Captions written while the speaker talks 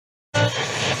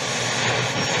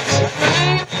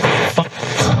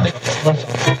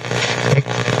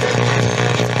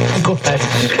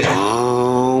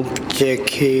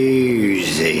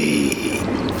Jacuzzi.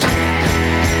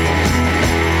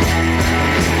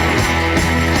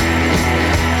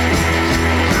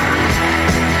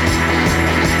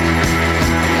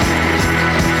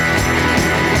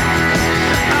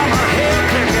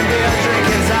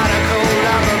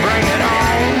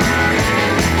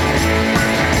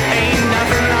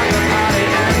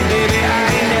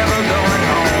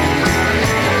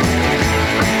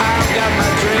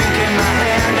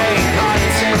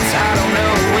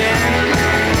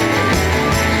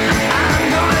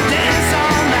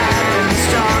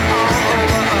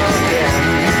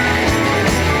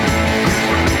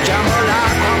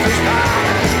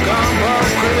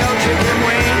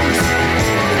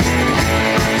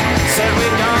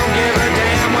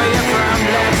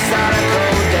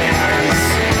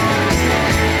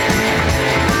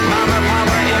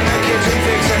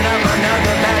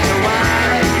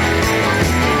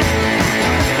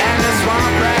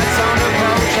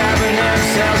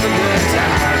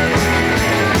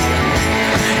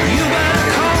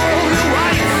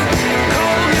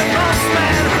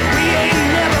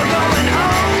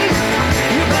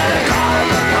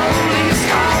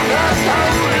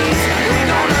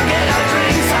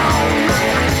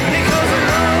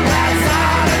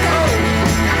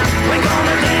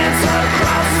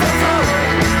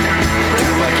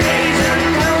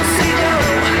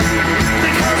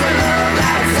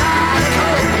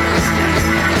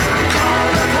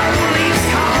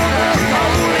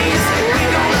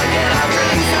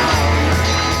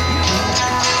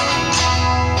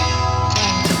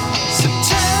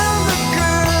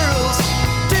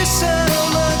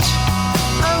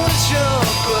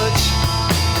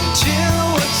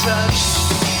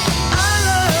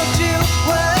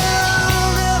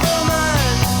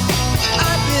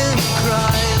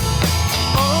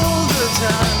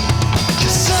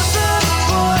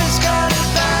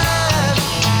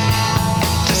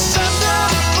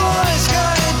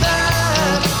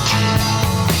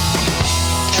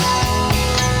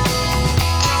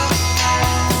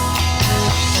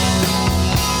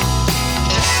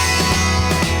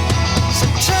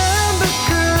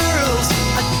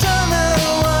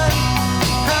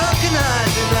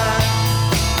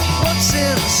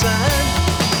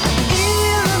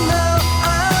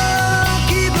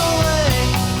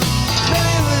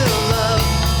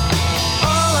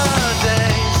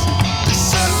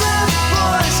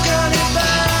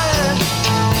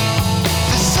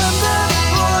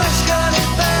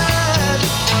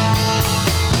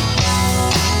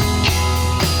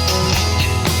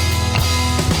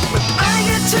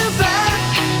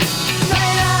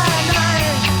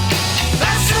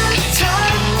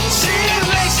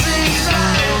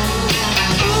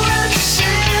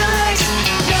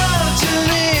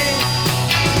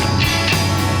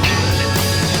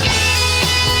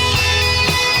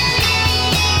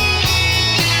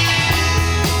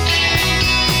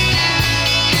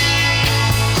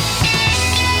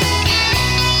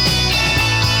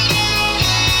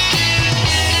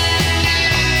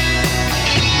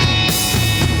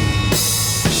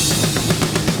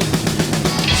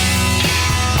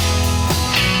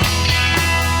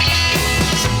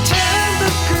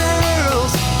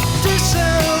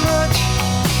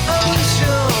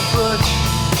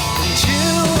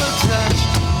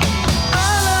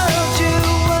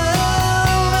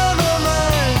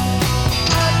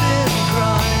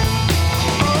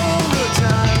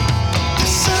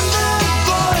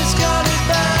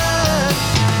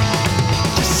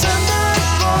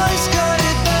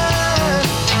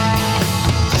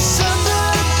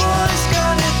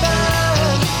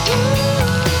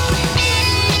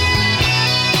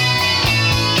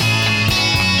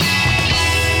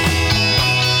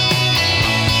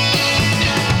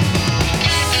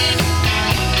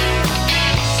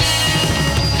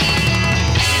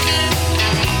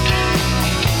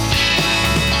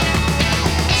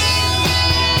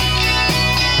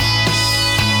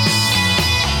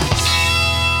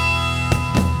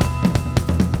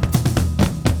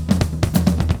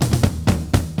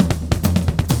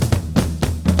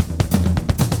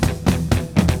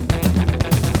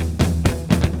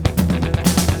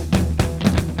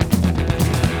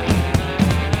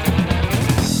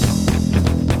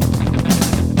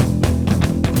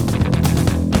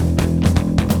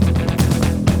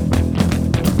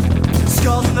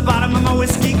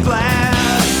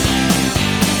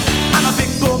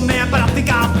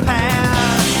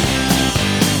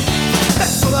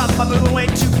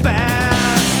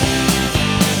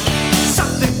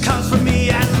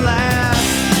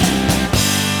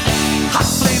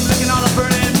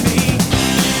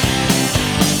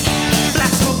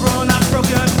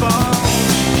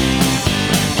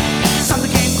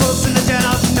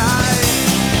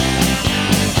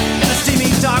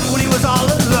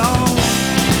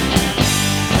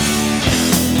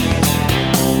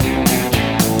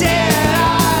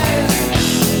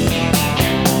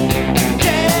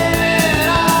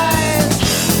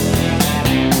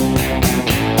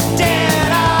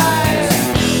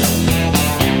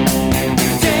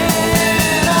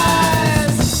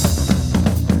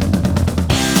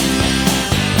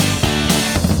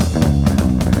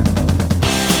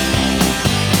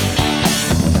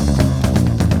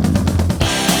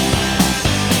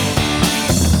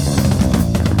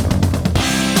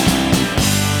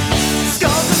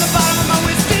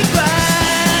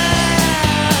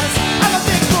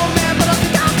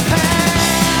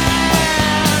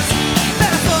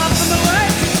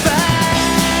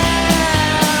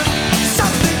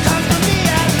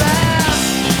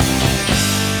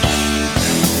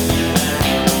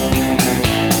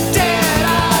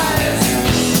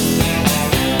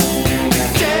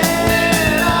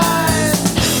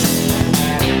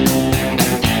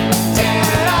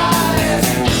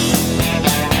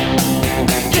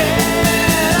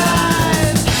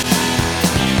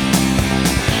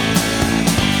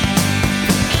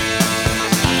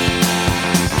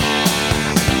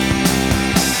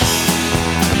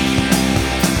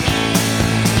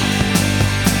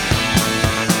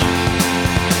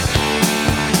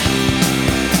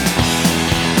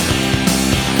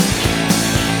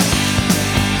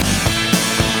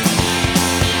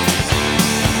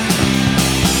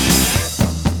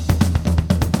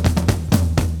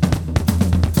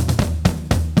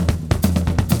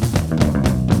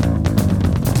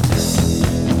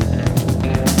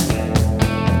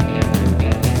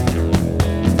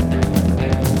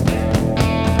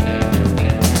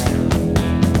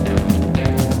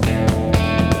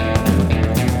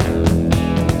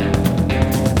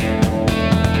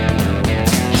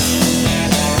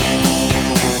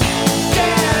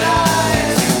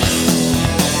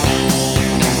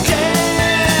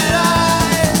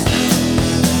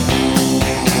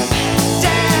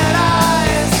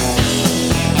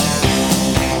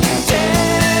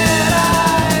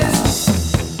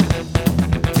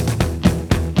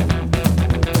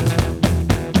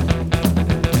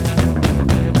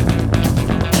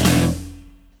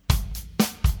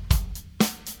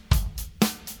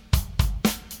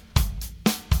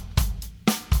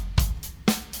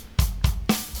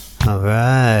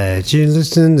 right, you're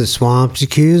listening to Swamp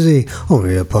Jacuzzi on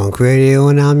Real Punk Radio,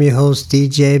 and I'm your host,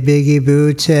 DJ Biggie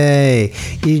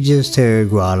Butte. You just heard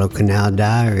Guadalcanal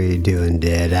Diary doing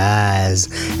Dead Eyes,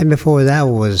 and before that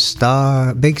was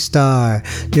Big Star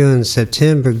doing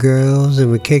September Girls,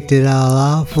 and we kicked it all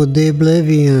off with the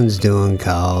Oblivions doing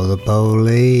Call the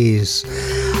Police.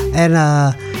 And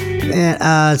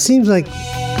it seems like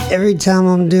every time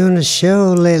I'm doing a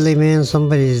show lately, man,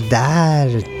 somebody's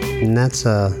died. And that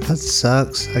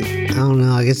sucks. I don't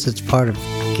know. I guess it's part of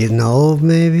getting old,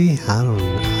 maybe. I don't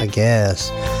know. I guess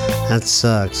that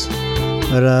sucks.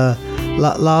 But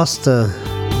lost a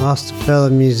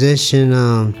fellow musician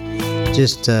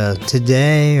just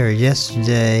today or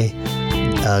yesterday.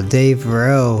 Dave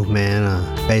Rowe, man,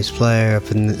 a bass player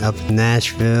up in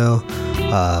Nashville.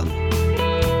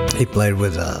 He played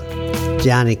with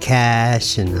Johnny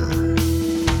Cash and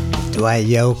Dwight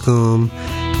Yoakam,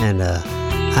 and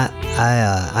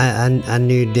I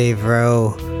knew Dave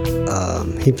Rowe.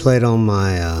 He played on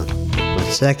my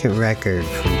second record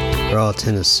from Raw,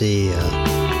 Tennessee.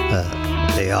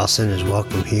 The All Sinners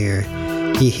Welcome Here.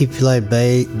 He played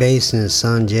bass, and his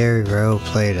son Jerry Rowe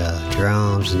played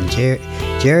drums. And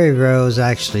Jerry Rowe is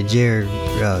actually Jerry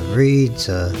Reed's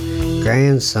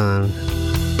grandson.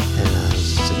 And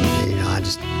I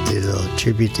just did a little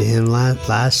tribute to him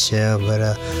last show.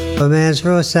 But man, it's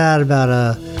real sad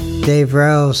about Dave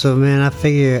Rowe. So man, I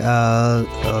figure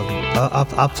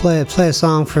I'll play a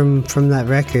song from that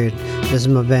record. This is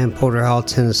my band Porter Hall,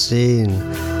 Tennessee,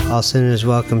 and All Sinners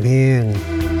Welcome Here, and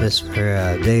this for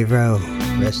Dave Rowe.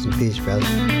 Rest in peace, brother.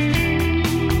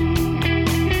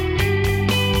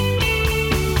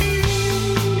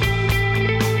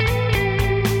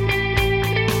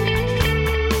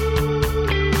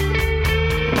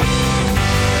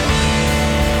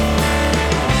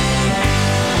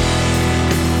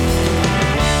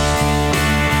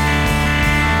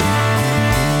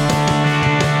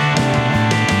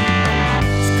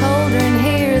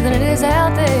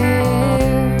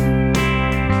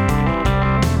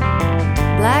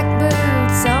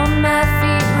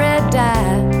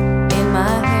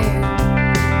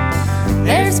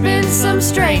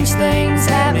 Strange things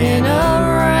happening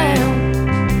around.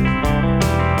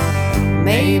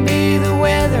 Maybe the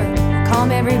weather will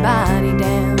calm everybody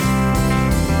down.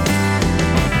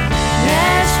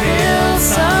 Nashville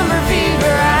summer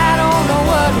fever, I don't know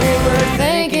what we were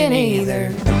thinking either.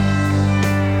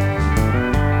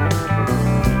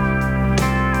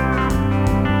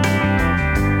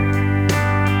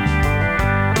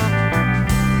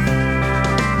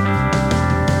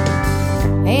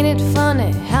 Ain't it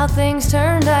funny how things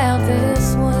turned out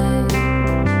this way?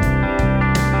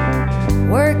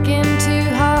 Working too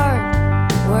hard,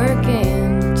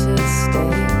 working to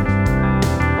stay.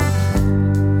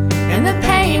 And the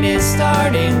pain is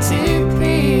starting to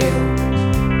peel.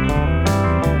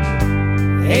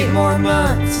 8 more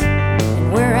months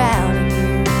and we're out of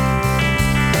here.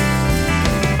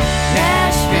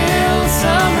 Nashville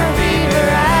summer fever,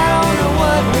 I don't know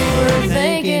what we were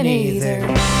thinking either.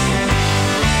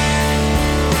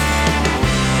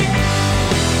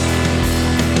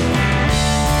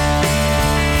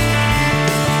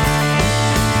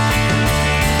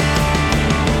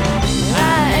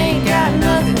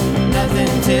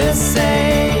 Nothing to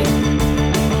say,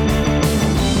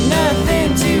 nothing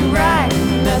to write,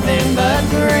 nothing but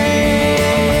gray.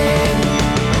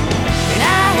 And I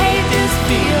hate this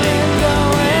feeling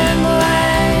going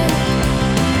blank.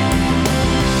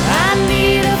 I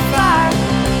need a fire,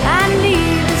 I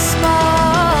need a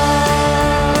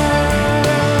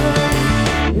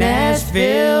spark.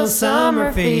 Nashville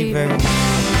summer fever.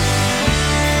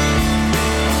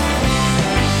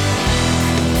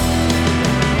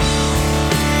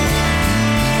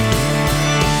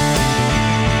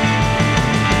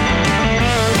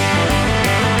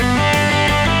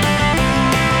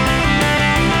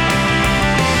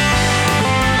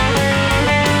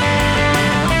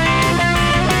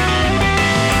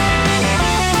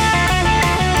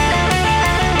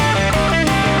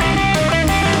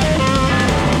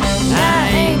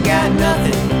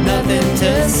 Nothing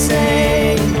to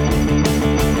say,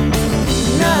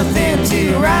 nothing to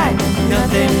write,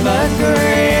 nothing but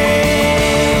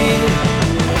gray.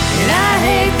 And I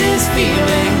hate this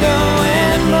feeling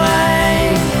going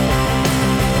blank.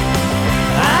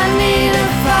 I need a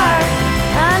fire,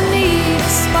 I need a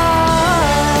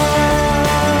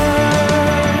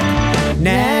spark.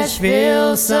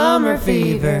 Nashville summer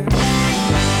fever.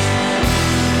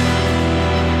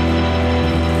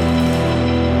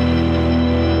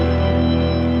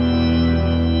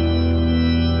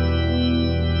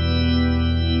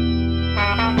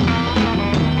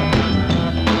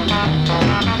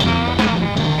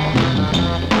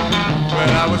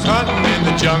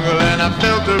 jungle and I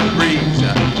felt the breeze.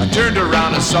 I turned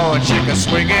around and saw a chick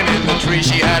swinging in the tree.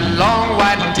 She had long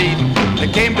white teeth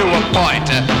that came to a point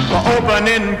for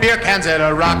opening beer cans at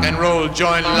a rock and roll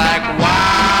joint. Like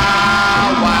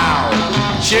wow, wow,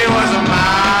 she was a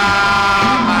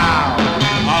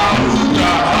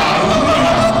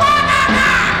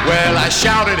Well, I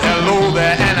shouted hello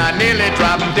there and I nearly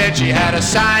dropped dead. She had a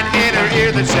sign in her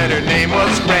ear that said her name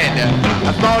was Fred.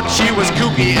 I thought she was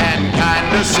kooky and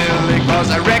kinda silly,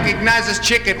 cause I recognized this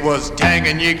chick, it was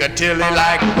Tanganyika Tilly.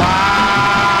 Like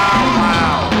wow,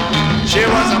 wow, she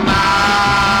was a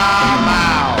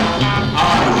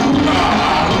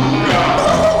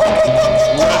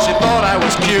Well, she thought I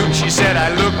was cute, she said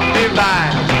I looked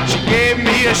divine. She gave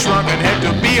me a shrunken head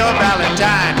to be her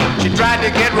valentine. She tried to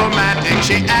get romantic,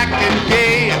 she acted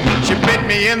gay. She bit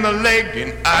me in the leg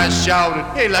and I shouted,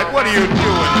 hey, like, what are you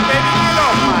doing? Baby, get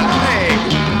off my leg.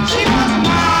 She was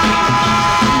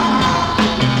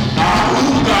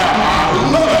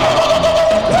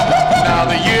Now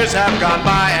the years have gone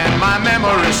by and my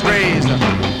memory strays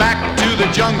back to the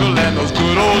jungle and those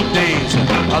good old days.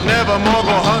 I'll never more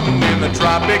go hunting in the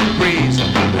tropic breeze,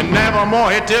 and never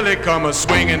more hit till it come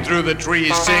swinging through the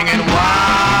trees, singing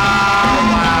wow,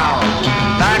 wow,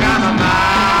 like I'm a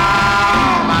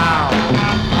mow, mow,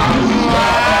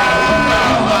 wow,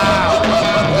 wow,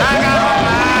 like I'm a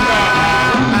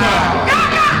mow, mow.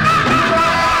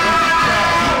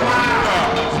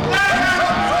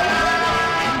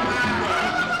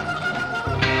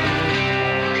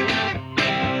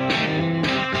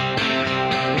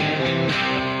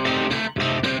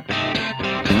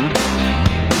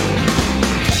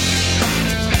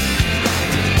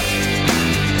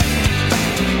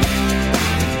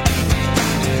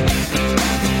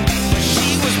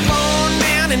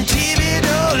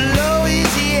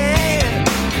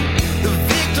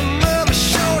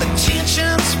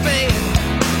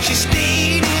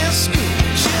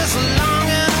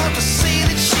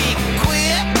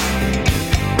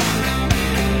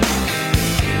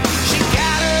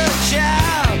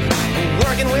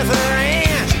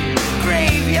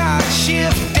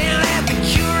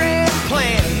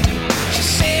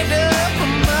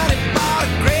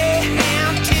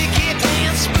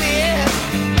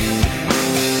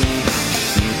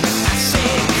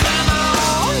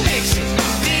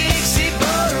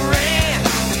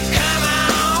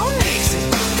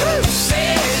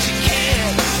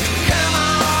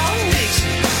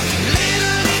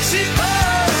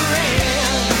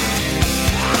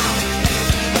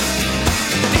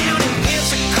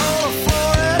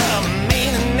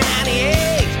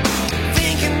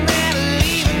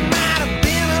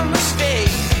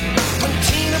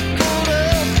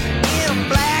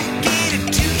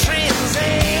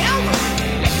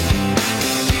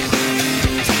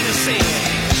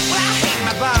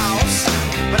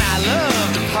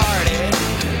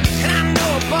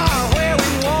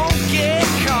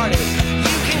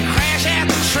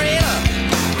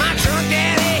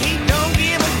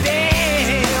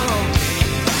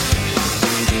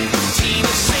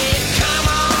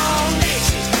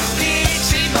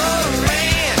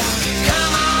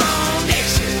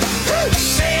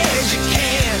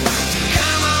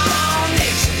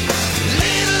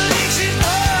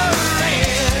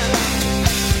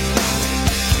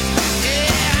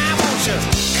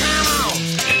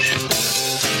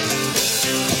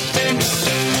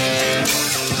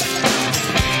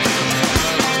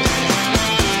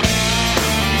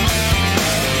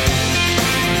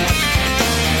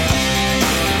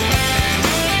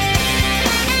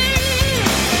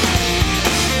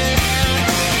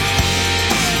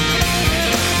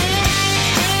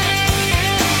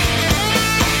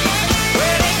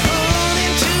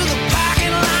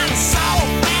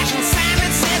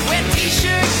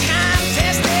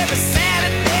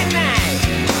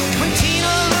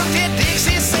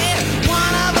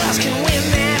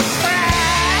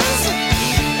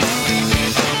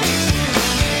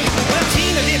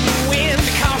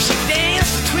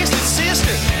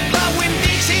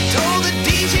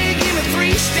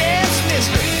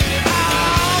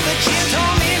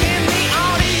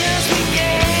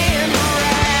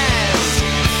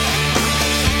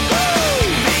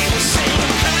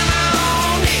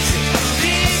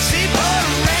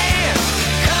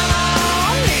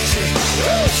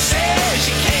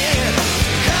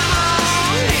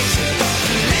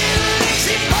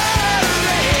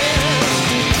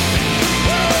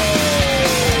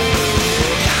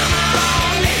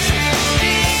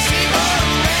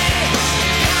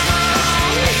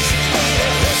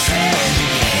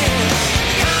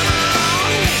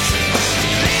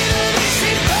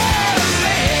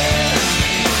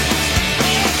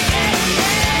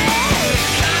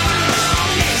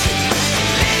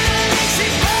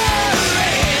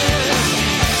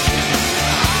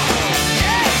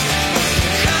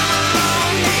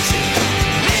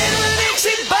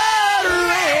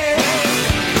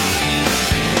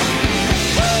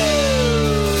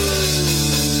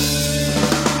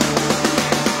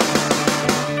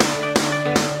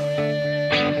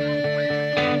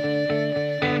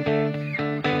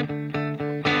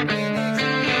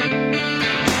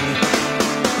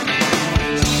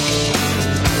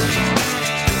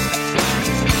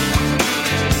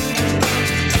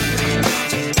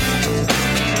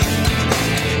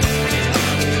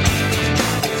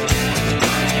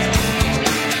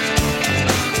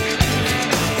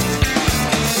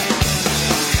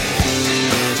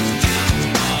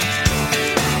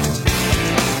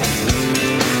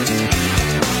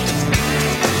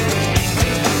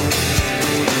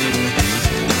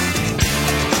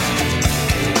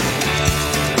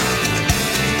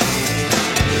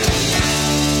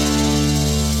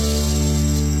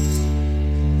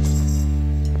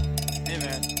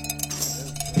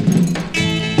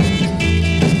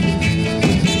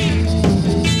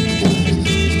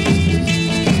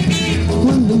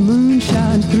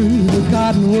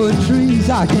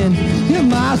 I can hear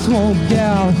my swamp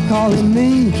gal calling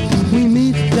me. We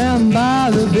meet down by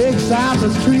the big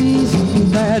cypress trees.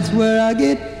 That's where I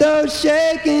get those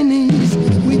shaking knees.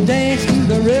 We dance to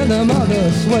the rhythm of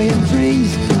the swaying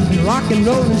trees. Rock and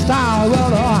rollin' style, well,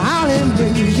 the howling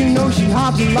breeze. You know she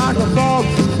hops like a frog,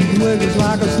 wiggles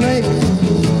like a snake.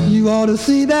 You ought to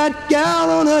see that gal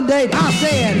on a date. I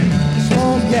said,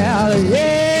 swamp gal,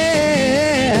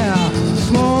 yeah.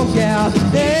 Swamp gal,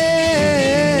 yeah.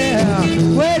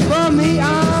 Wait for me,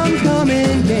 I'm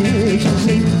coming, can't you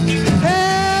see?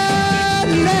 Hey,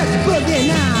 let's boogie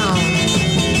now.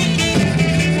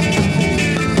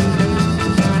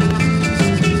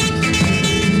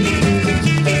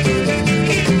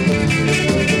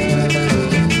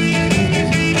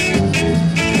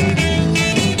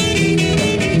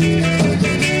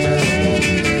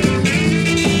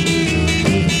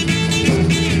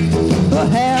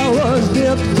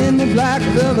 In the black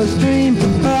river stream,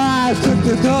 her eyes took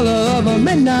the color of a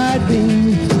midnight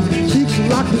beam. Cheeks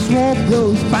like the swamp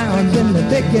rose found in the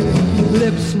thicket,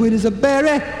 lips sweet as a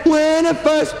berry when it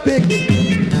first picked.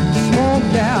 Swamp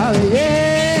gal,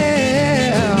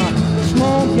 yeah.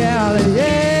 Swamp gal,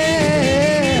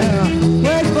 yeah.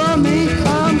 Wait for me,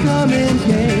 I'm coming,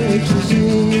 can't you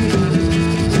see?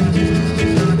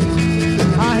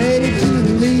 I hate to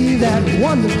leave that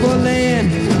wonderful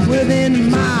land. Within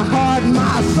my heart,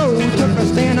 my soul took a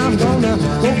stand. I'm gonna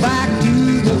go back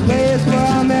to the place where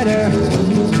I met her.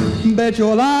 Bet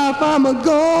your life I'm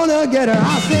gonna get her.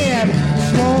 I said,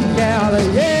 swamp gal,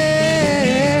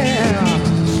 yeah.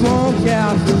 Swamp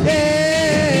gal,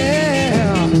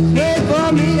 yeah. Wait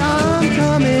for me, I'm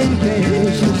coming,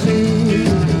 can't you see?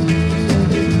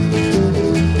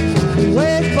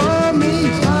 Wait for me,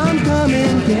 I'm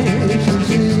coming, can't you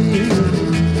see?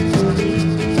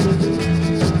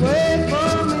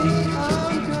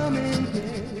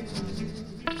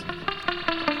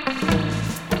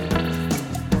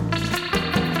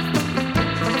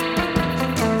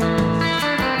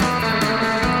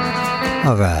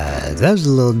 Alright, that was a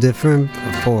little different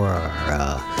for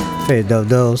our Fade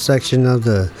Do section of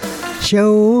the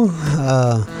show,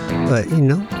 but you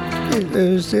know, it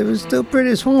was still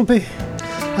pretty swampy.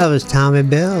 That was Tommy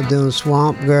Bell doing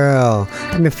Swamp Girl,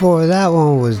 and before that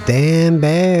one was Dan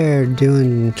Bear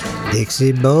doing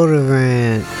Dixie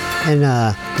Boulderant. And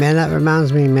man, that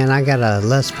reminds me, man, I got a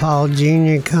Les Paul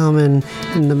Jr. coming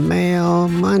in the mail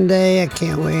Monday. I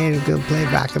can't wait to go play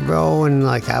rock and roll. And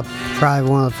like, probably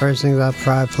one of the first things I'll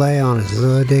probably play on is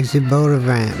Little Dixie Boulderant,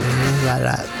 man.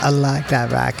 I like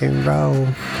that rock and roll.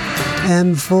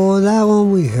 And before that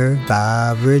one, we heard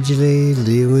Bob Ridgely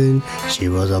doing She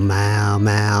Was a Mau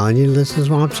Mau. And you listen to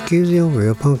Swamp Jacuzzi on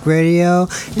Real Punk Radio.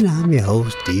 And I'm your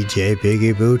host, DJ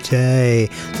Biggie Booty.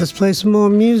 Let's play some more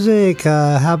music.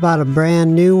 How about a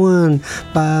brand new one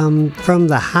from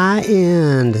the High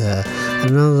End?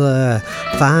 Another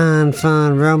fine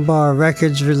Rumbar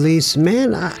Records release.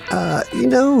 Man, I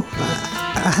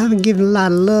haven't given a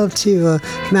lot of love to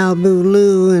Malibu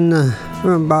Lou and the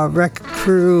Rumbar Record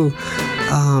crew.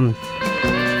 Man,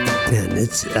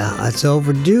 it's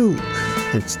overdue.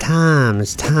 It's time.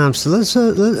 So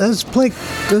let's play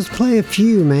a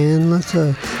few, man. Let's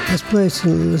do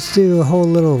a whole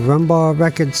little Rumbar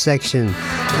Records section,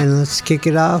 and let's kick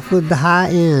it off with the High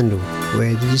End.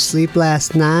 Where did you sleep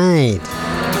last night?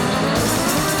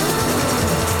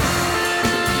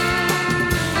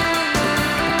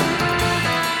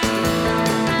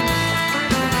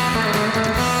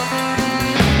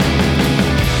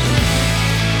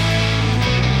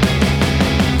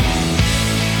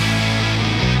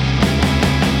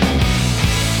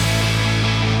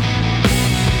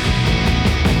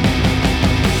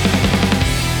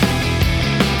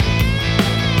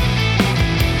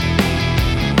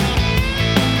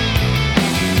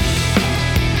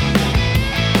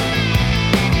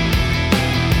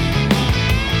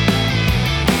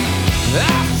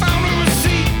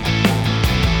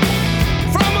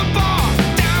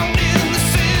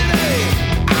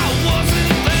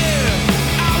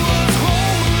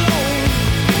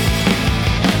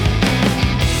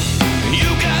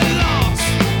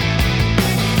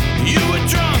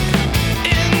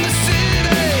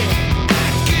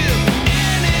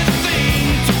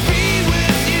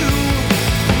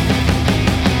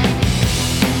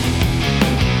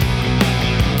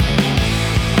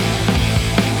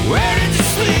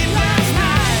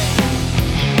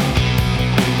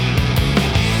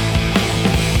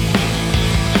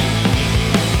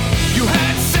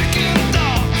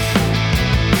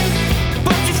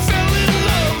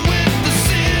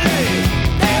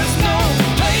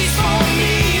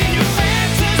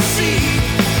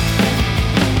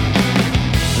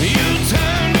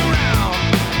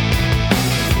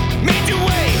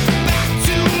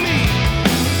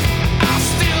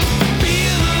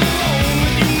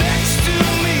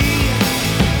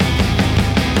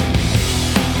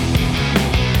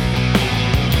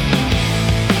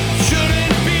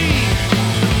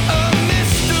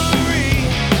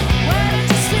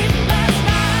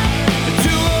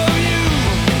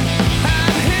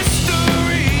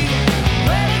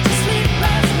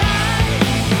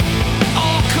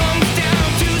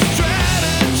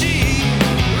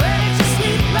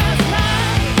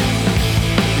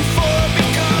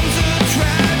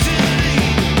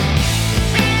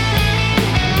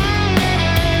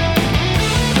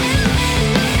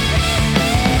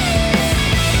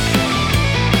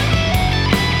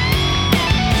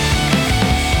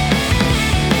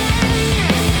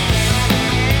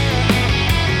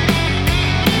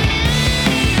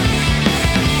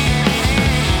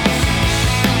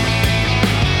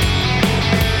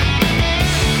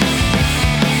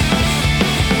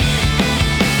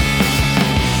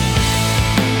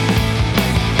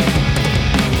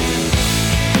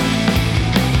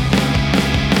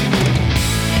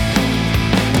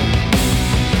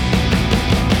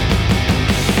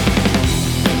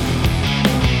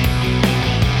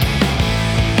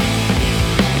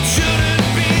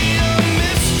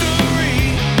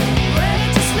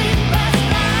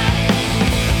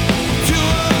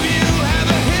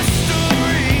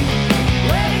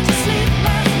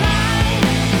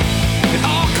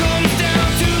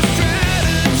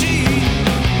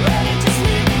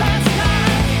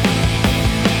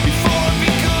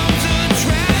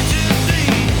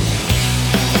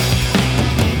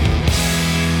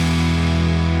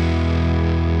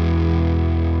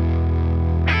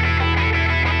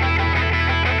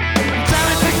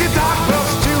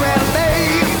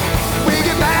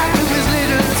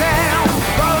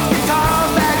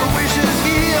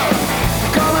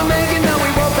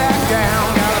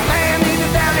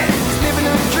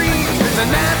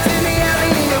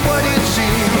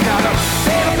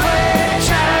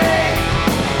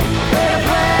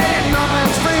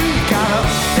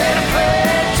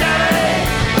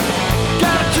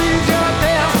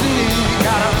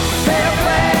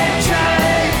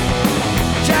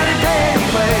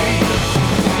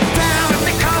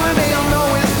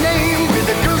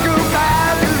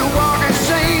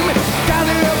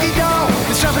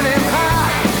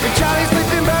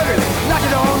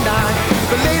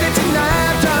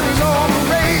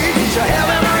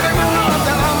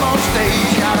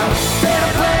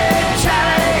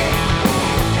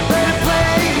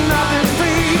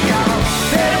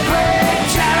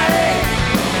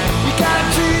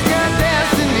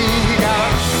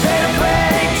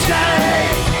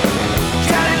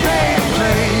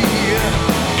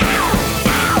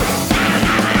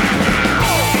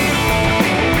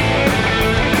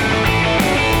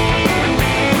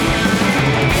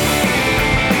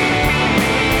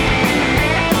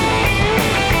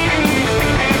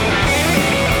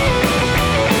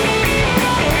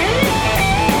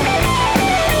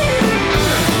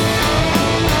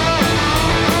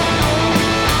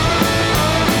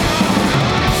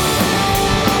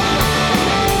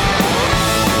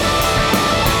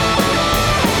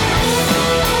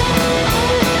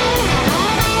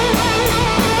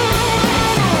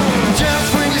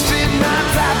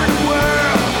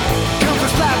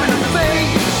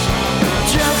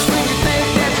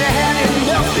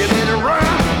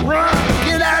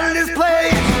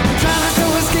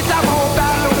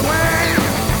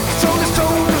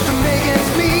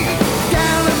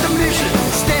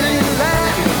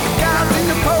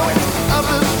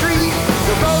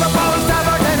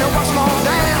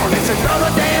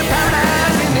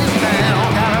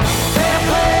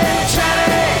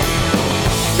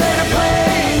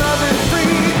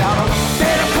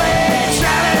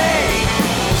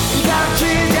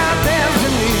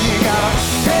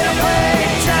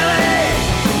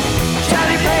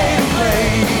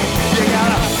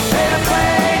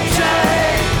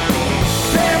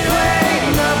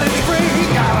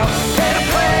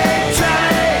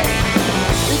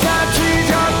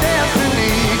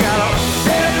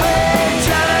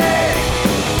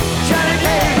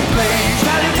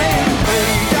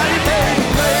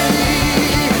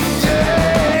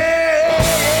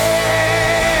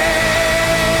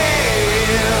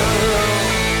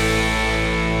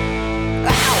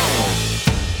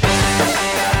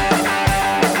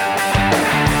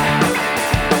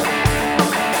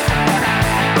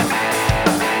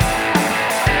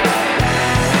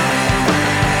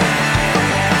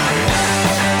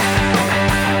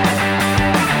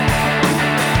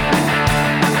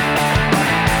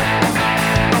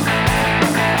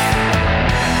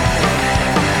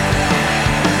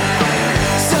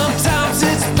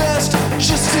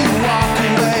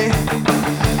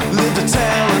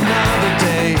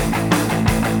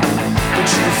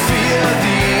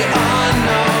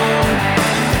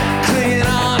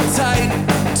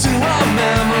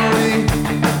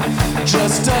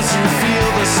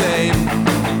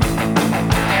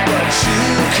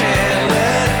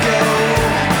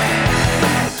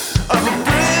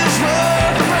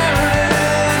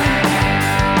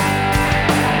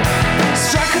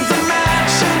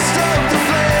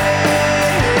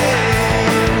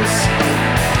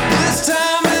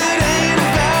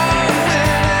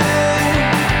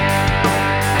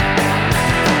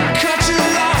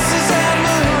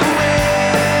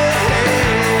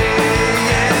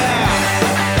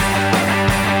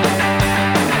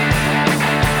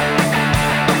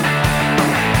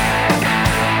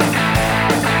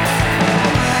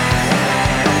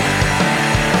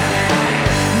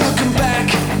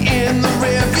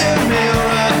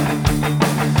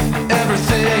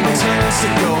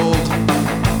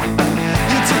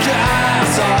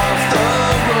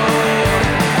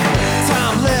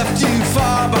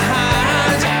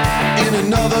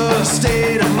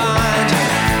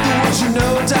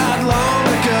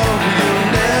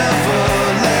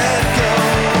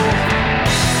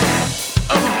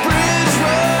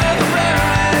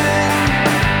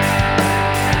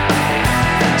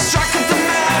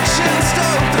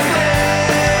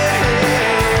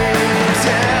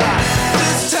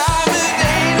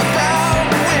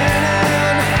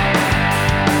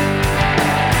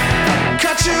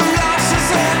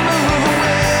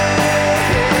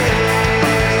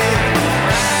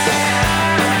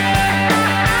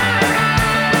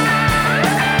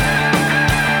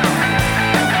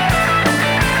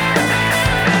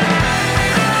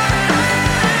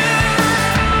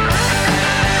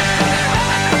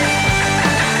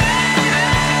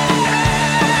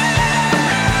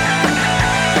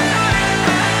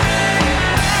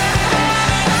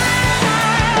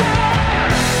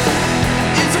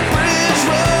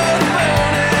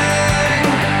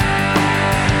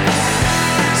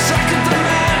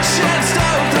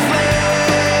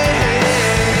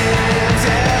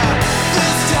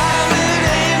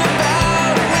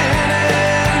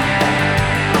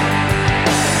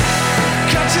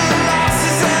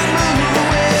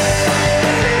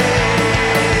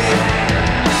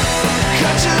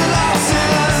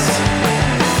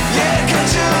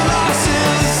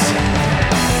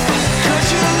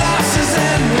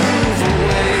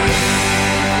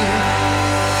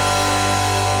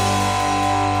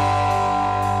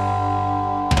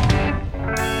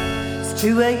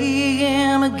 2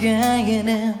 a.m. again,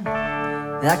 and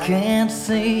I can't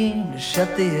seem to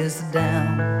shut this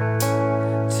down.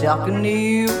 Talking to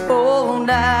you all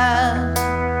night,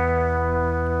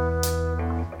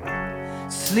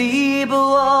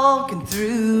 sleepwalking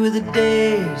through the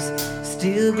days,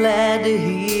 still glad to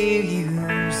hear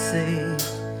you say,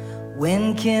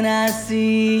 when can I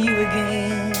see you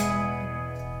again?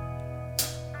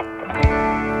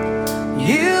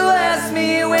 You asked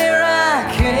me where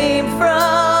I came from,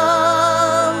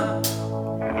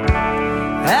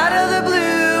 out of the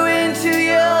blue into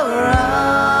your arms,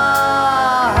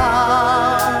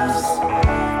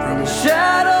 and the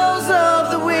shadows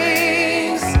of the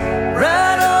wings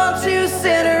right onto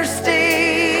center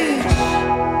stage,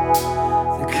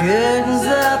 the curtains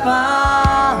up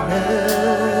on us.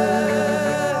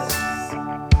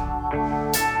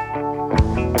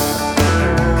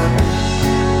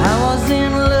 I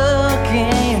wasn't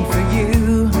looking for you,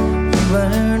 you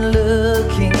weren't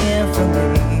looking for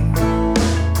me.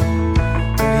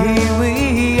 Here we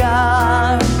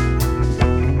are,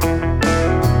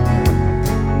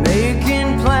 making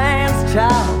plans,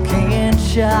 talking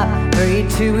shop, afraid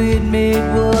to admit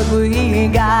what we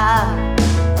got,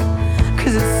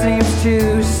 'cause it seems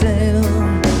too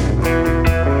soon.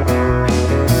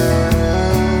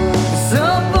 So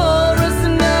pour us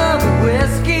another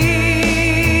whiskey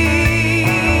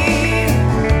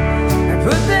and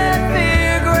put that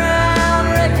fairground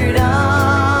record on.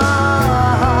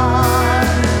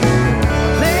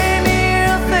 Play me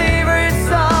your favorite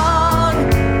song,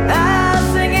 I'll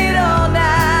sing it all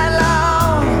night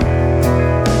long.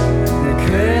 The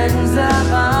curtains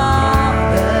up on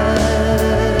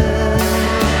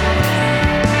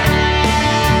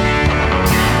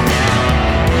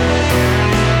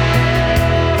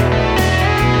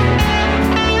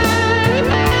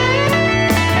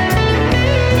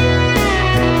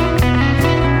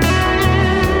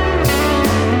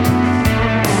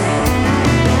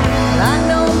I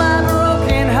know my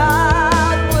broken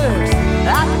heart works.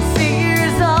 I can see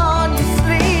yours on your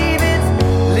sleeve. It's a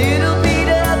little beat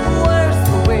up and worse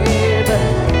for wear, but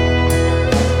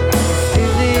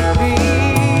still it beats.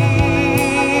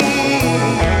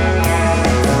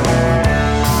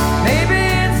 Maybe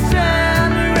it's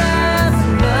time to write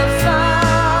some love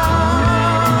songs,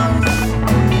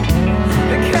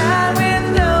 the kind with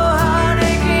no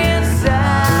heartache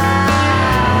inside,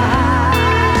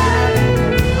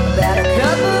 about a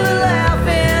couple of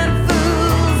laughing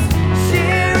fools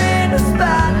sharing the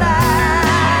spotlight.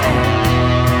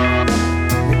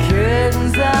 The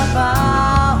curtains up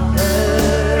on us.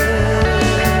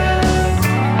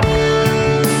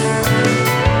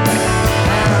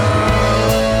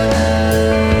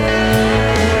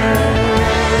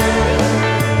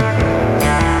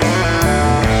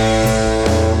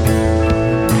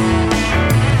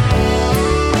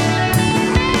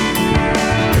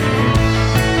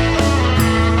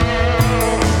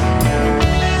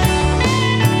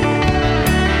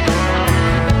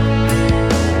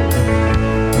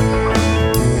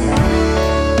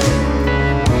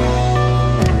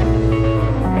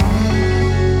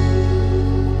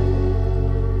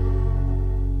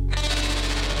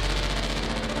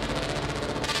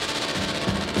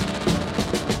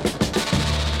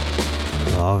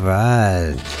 All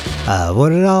right. What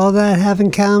did all that have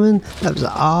in common? That was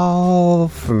all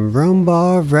from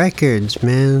Rumbar Records,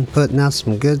 man. Putting out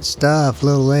some good stuff.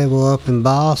 Little label up in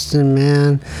Boston,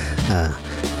 man.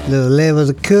 Little label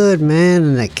that could, man,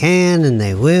 and they can, and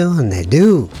they will, and they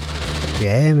do.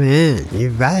 Yeah, man,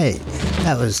 you're right.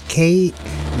 That was Kate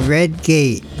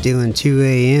Redgate doing 2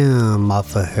 a.m.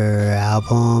 off of her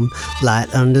album Light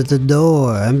Under the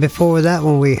Door. And before that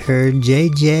one we heard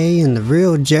JJ and the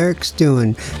Real Jerks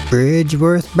doing Bridge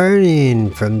Worth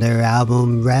Burning from their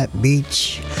album Rat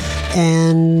Beach.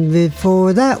 And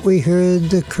before that we heard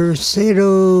the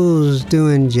Crusados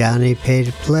doing Johnny Pay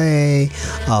to Play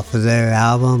off of their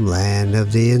album Land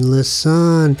of the Endless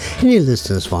Sun. And you're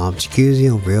listening to Swamp Jacuzzi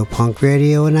on Real Punk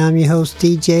Radio, and I'm your host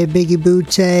DJ Biggie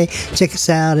Butte. Check us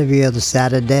out every other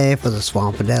Saturday for the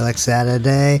Swampadelic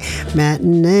Saturday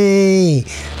Matinee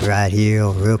right here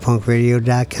on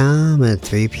realpunkradio.com at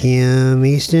 3 p.m.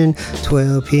 Eastern,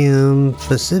 12 p.m.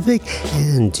 Pacific,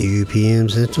 and 2 p.m.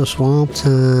 Central Swamp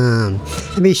Time.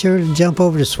 And be sure to jump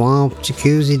over to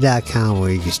swampjacuzzi.com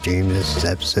where you can stream this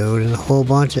episode and a whole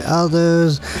bunch of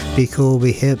others. Be cool,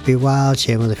 be hip, be wild,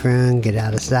 share with a friend, get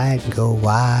out of sight, and go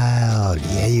wild.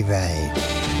 Yeah, you're right.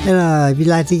 And if you'd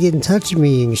like to get in touch with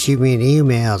me, you can shoot me an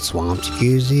email at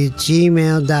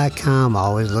swampjacuzzi@gmail.com.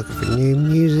 Always looking for new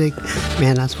music.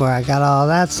 Man, that's where I got all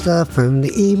that stuff from the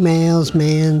emails,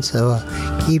 man. So I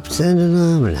keep sending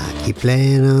them and I keep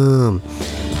playing them.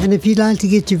 And if you'd like to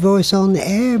get your voice on the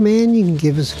air, man, you can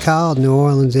give us a call. New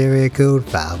Orleans area code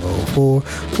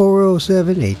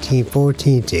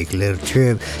 504-407-1814. Take a little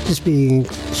trip. Just be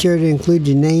sure to include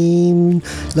your name,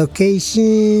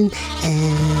 location,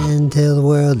 and tell the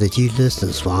world that you listen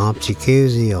to Swamp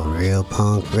Jacuzzi on Real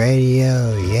Punk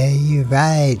Radio. Yeah, you're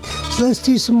right. So let's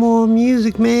do some more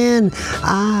music, man.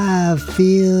 I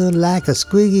feel like a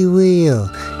squeaky wheel.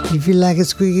 You feel like a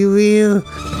squeaky wheel?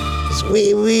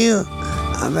 Squeaky wheel?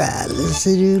 Alright, let's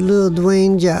do a little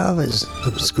Dwayne Jarvis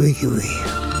from Squeaky Wheel.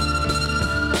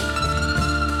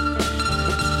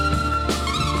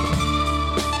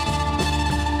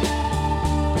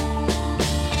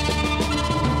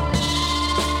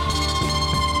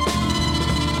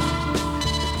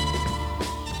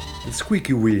 The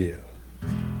Squeaky Wheel.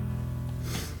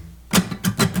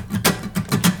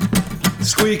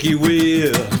 Squeaky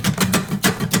wheel.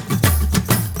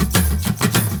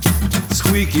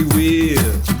 Squeaky wheel.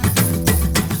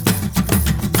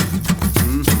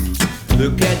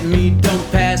 Look at me,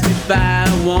 don't pass me by.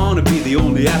 I wanna be the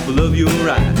only apple of your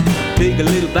eye. Take a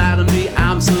little bite of me,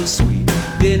 I'm so sweet.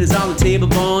 Dinner's on the table,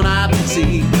 born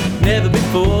appetite. Never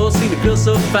before seen a girl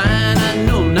so fine. I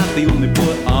know I'm not the only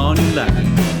boy on your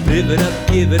line. Live it up,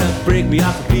 give it up, break me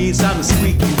off a piece. I'm a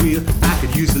squeaky wheel, I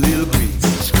could use a little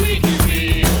grease. Squeaky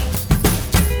wheel.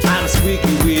 I'm a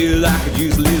squeaky wheel, I could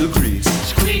use a little grease.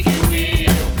 Squeaky wheel.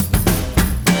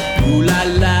 Ooh la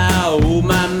la, oh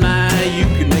my my, you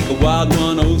can make a wild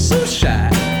one oh so shy.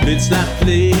 Let's not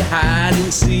play hide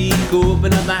and seek.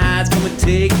 Open up my eyes, come and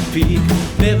take a peek.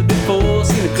 Never before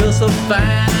seen a girl so fine.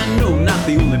 I know I'm not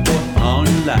the only boy on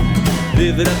your line.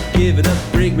 Live it up, give it up,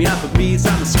 break me off a piece.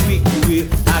 I'm a squeaky wheel,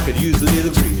 I could use a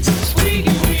little grease.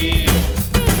 Squeaky wheel.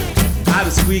 I'm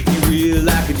a squeaky wheel,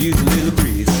 I could use a little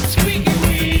grease. Squeaky wheel.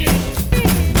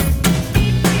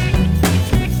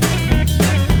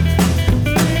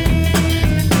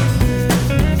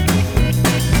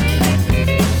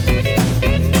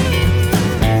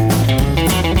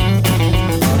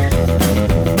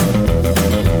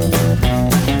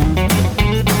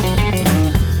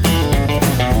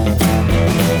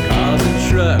 Cars and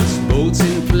trucks, boats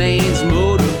and planes,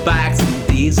 motorbikes and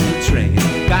diesel trains.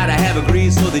 Gotta have a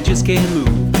grease so they just can't move.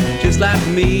 Just like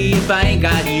me if I ain't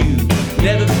got you.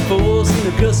 Never before seen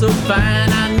a girl so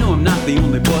fine. I know I'm not the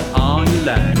only boy on your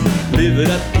line. Live it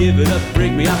up, give it up,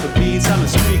 break me off a piece. I'm a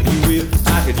squeaky wheel,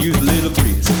 I could use a little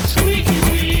grease. Squeaky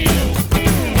wheel.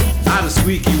 I'm a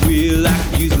squeaky wheel, I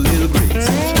could use a little grease.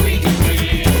 Squeaky wheel.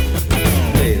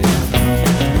 Lady.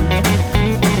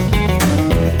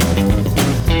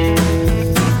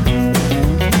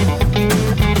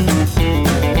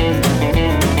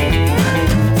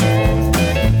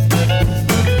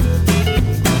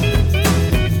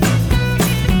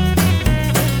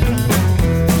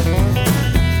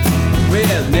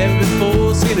 Well, never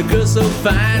before seen a girl so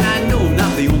fine. I know I'm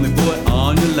not the only boy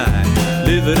on your line.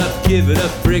 Live it up, give it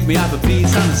up, break me off a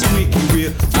piece. I'm a squeaky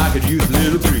wheel, I could use a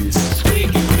little grease.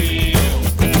 Squeaky wheel.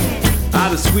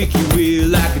 I'm a squeaky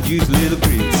wheel, I could use a little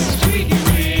grease. Squeaky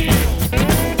wheel.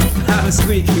 I'm a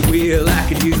squeaky wheel, I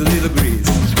could use a little grease.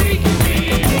 Squeaky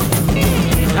wheel.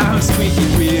 I'm a squeaky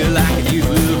wheel, I could use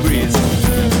a little grease.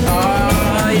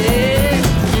 Oh yeah.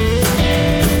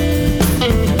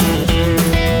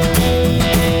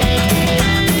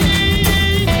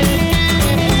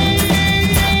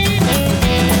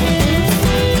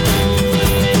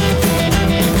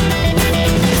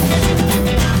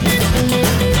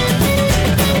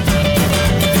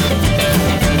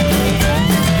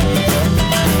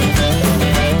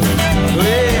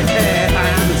 Well,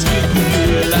 I'm a squeaky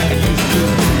wheel, I could use a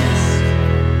little grease.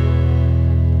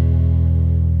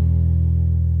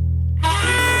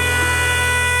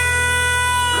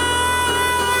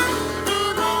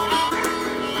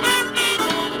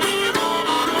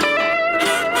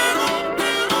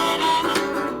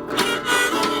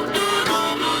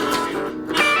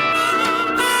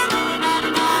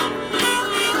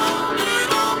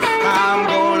 I'm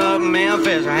going up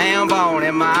Memphis, a ham bone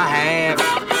in my hand.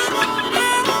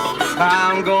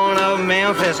 I'm going up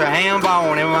Memphis, a ham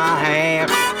bone in my hand.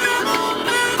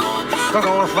 I'm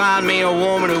gonna find me a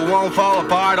woman who won't fall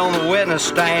apart on the witness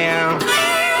stand.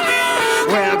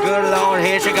 When the good Lord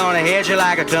hits you, gonna hit you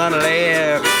like a ton of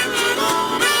lead.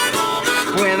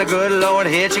 When the good Lord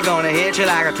hits you, gonna hit you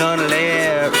like a ton of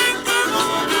lead.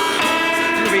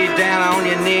 Be down on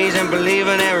your knees and believe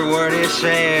in every word he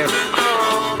said.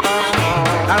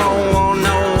 I don't want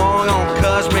no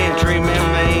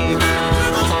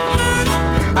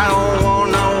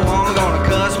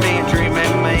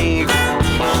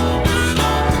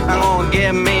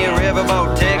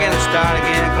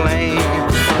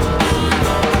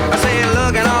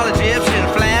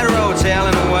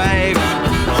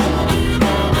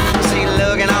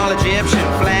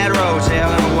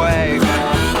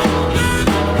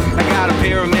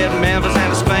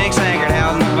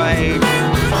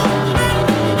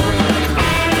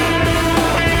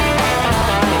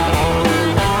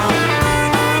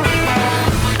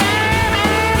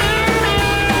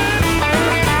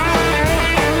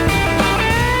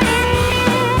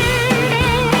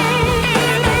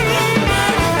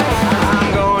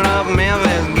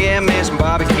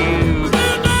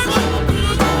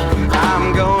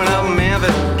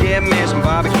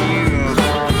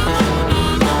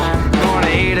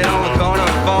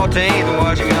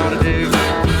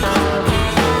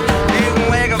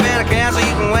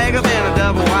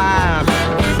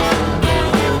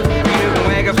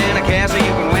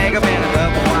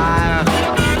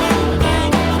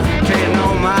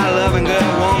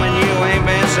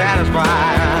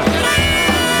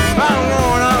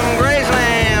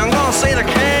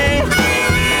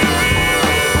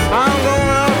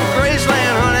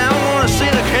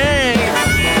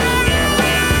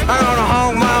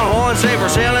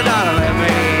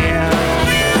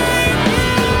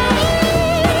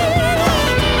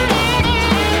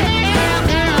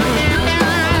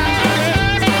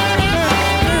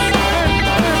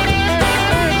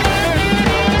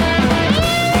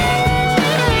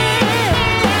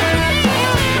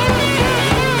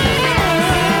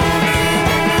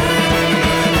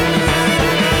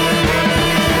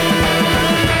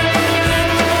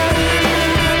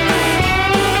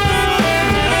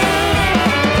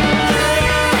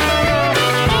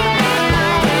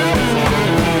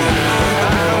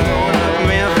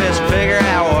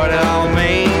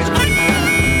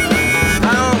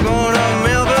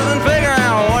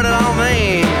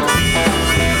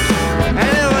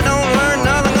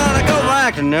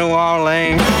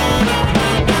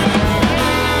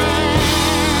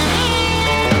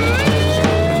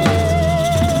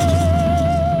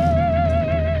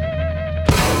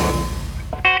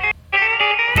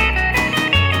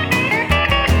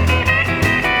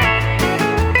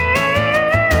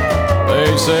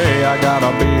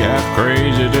gotta be half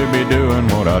crazy to be doing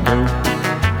what I do.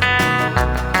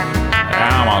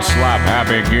 I'm a slap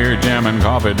happy, gear jamming,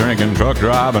 coffee drinking, truck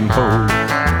driving fool.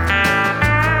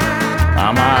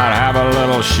 I might have a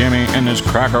little shimmy in this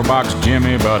cracker box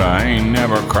Jimmy, but I ain't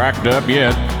never cracked up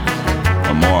yet.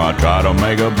 The more I try to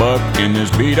make a buck in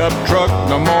this beat up truck,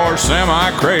 the more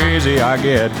semi-crazy I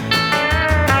get.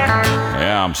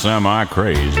 Yeah, I'm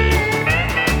semi-crazy.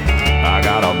 I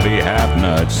gotta be half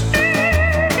nuts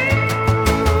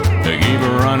to keep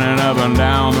running up and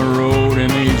down the road in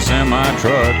these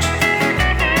semi-trucks.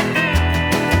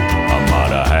 I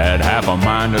might have had half a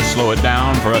mind to slow it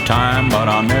down for a time, but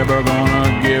I'm never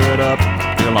gonna give it up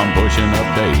till I'm pushing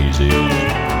up daisies.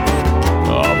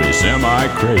 I'll be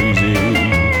semi-crazy.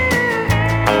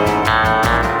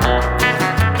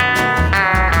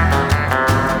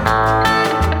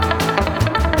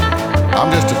 I'm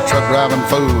just a truck driving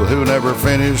fool who never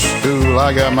finished school.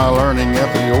 I got my learning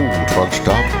at the old truck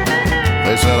stop.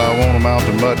 They said I won't amount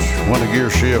to much when a gear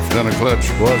shift and a clutch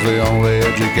was the only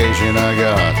education I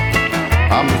got.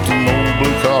 I'm just an old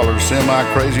blue collar,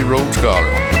 semi-crazy road scholar.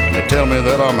 They tell me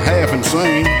that I'm half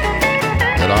insane,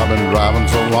 that I've been driving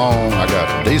so long. I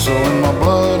got diesel in my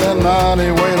blood and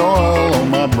 90 weight oil on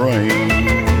my brain,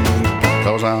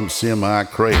 'cause I'm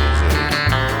semi-crazy.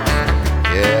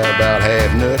 Yeah, about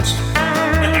half nuts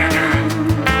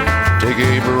to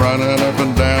keep running up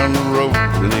and down the road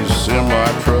in these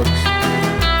semi-trucks.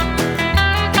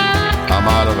 I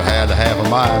might have had half a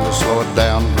mind to slow it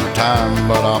down for time,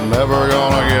 but I'm never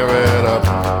gonna give it up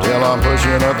till I'm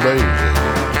pushing up daisies.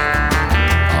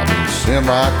 I'll be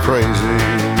semi-crazy.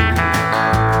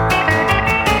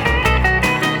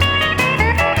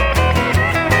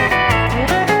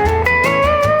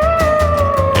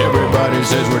 Everybody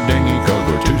says we're dingy 'cause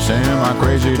we're too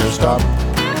semi-crazy to stop.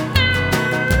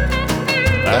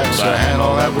 That's the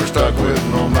handle that we're stuck with,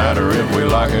 no matter if we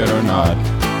like it or not.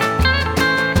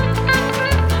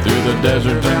 Through the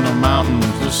deserts and the mountains,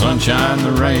 the sunshine,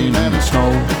 the rain, and the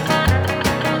snow,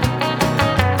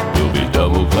 we'll be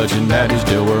double clutching daddies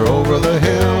till we're over the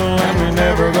hill, and we're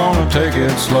never gonna take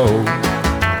it slow,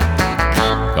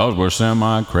 'cause we're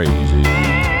semi-crazy.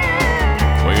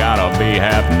 We gotta be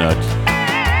half nuts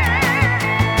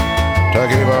to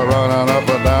keep running up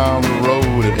and down the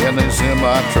road in these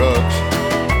semi-trucks.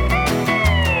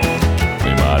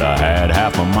 We might have had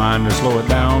half a mind to slow it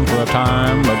down for a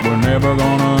time, but we're never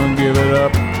gonna give it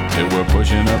up till we're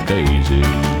pushing up daisies.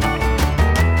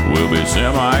 We'll be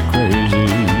semi-crazy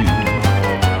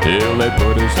till they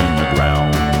put us in the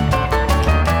ground.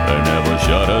 They never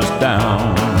shut us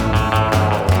down.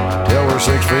 Till we're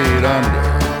 6 feet under,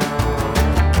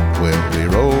 we'll be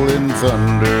rolling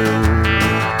thunder.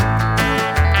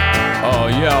 Oh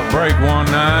yeah, break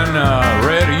 1-9.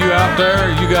 Red, are you out there?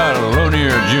 You got a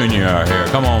Lunier Jr. out here.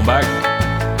 Come on back.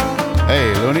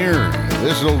 Hey, Lunier,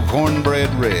 this is old cornbread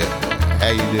Red. How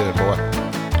you doing, boy?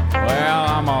 Well,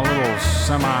 I'm a little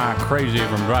semi-crazy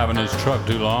from driving this truck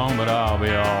too long, but I'll be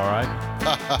all right.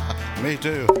 Me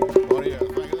too. What do you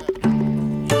think of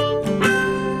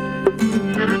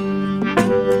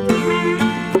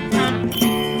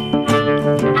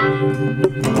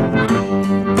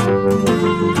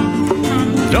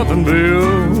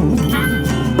Nothingville,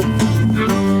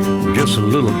 just a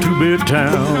little two-bit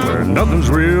town where nothing's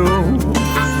real.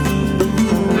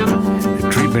 They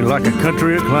treat me like a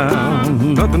country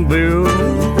clown. Nothingville,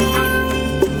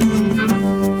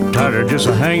 tired of just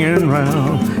hanging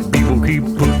around. People keep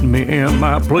putting me in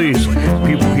my place.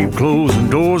 People keep closing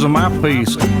doors on my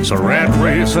face. It's a rat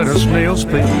race at a snail's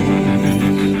pace.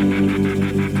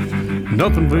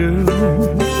 Nothingville.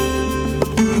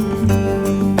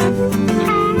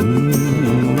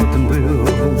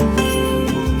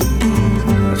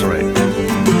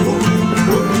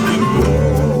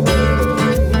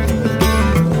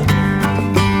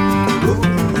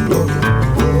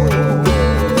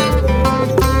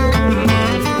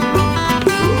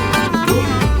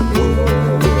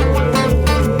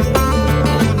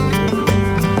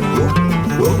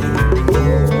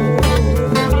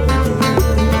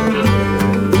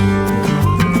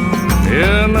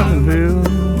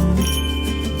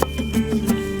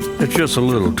 It's just a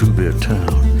little two-bit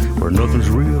town where nothing's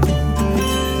real.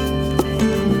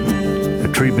 They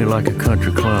treat me like a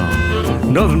country clown.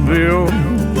 Nothingville,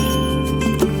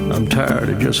 I'm tired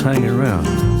of just hanging around.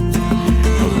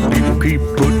 People keep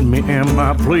putting me in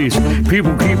my place.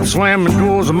 People keep slamming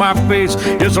doors in my face.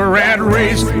 It's a rat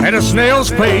race at a snail's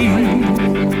pace.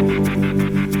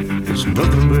 It's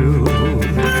Nothingville.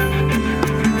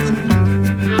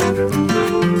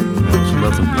 It's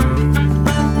Nothingville.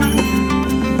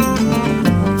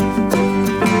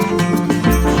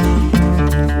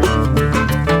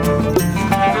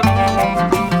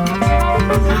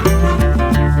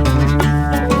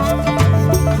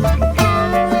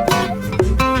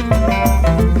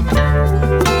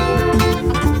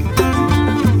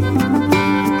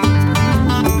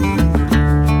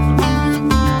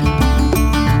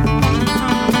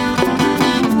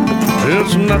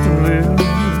 It's Nothingville.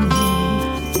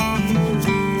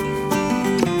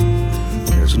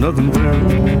 It's Nothingville.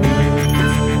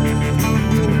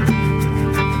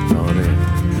 No, it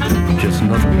ain't. Just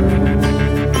Nothingville.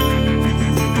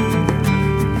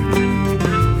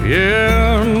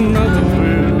 Yeah,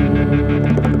 Nothingville.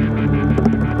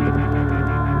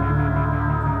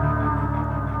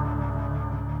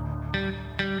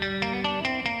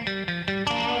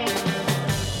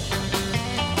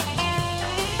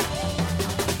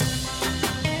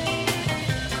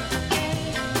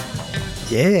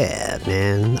 Yeah,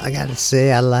 man. I gotta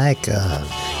say, I like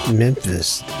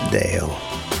Memphis Dale.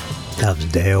 That was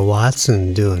Dale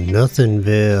Watson doing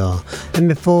Nothingville. And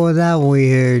before that,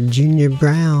 we heard Junior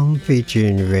Brown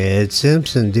featuring Red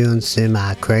Simpson doing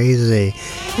Semi Crazy.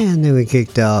 And then we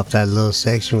kicked off that little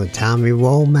section with Tommy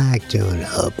Womack doing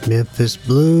Up Memphis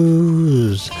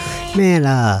Blues. Man,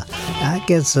 I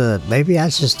guess maybe I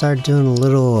should start doing a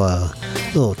little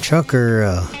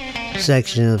trucker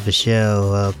section of the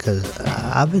show, because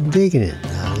I've been digging it.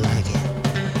 I like it.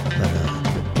 But,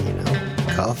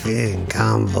 coffee and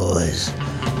convoys.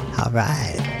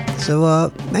 Alright.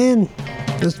 So, man,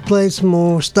 let's play some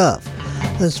more stuff.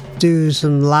 Let's do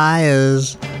some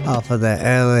Liars off of the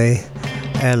early.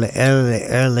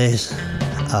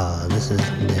 This is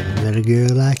Never Met a Girl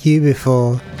Like You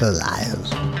Before, the Liars.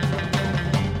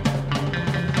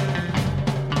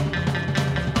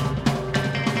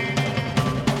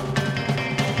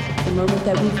 The moment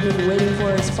that we've been waiting for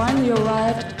has finally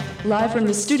arrived. Live from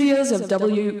the studios of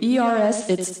WERS,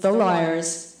 it's The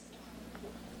Liars.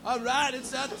 All right,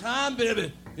 it's that time,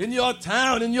 baby. In your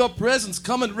town, in your presence,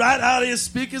 coming right out of your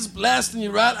speakers, blasting you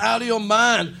right out of your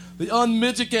mind. The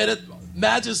unmitigated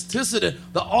majesticity,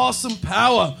 the awesome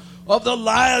power of The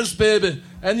Liars, baby.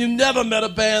 And you never met a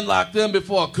band like them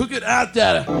before. Cook it out,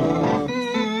 daddy.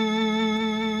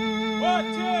 1,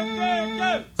 2, 3,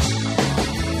 go.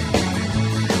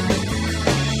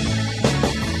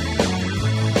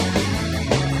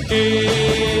 Hey,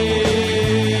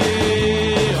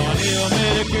 I never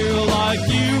met a girl like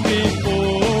you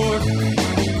before.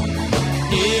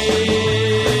 Hey,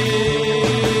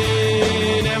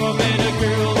 never met a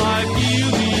girl like you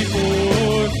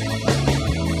before.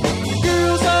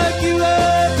 Girls like you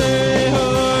are very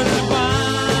hard to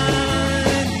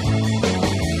find.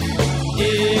 Yeah,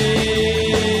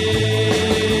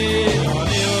 I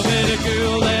never met a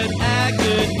girl that I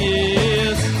could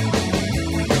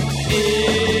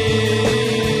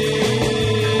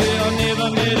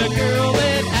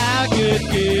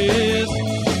kiss.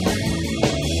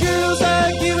 Girls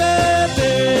like you are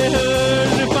very hard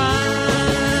to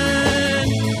find.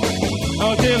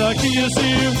 How can I kiss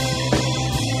you?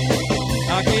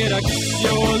 How can I kiss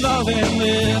your loving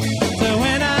lips? So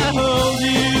when I hold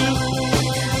you,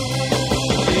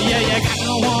 yeah, you got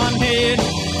no one head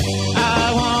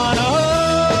I wanna hold.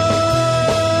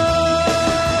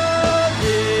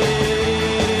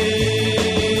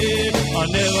 Yeah, I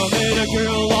never met a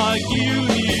girl like you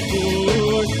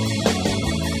before.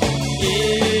 Yeah,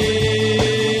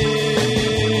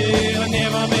 I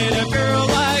never met a girl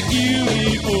like you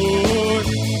before.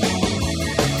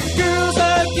 Girls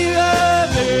like you are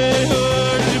very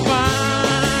hard to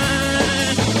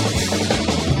find.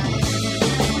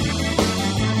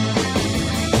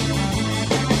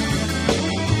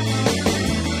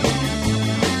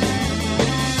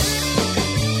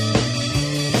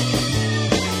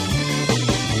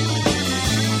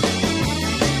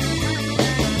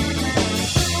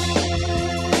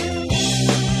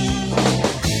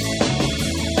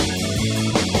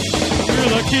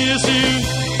 Girl, I kiss you.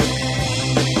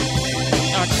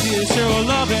 I kiss your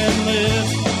loving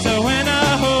lips. So when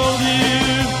I hold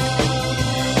you,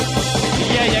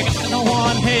 yeah, you got no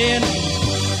one hand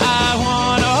I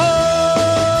wanna hold.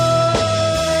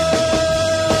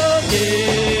 Yeah,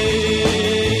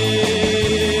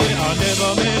 I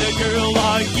never met a girl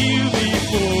like you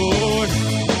before.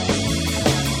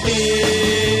 Yeah,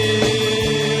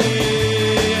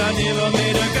 I never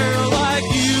met a girl like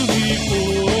you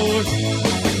before.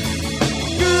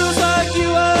 Girls like you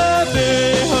are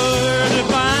very hard to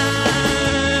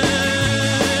find.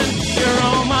 You're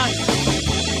all mine.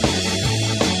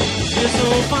 You're so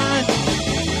fine.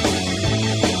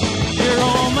 You're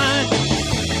all mine.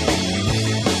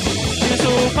 You're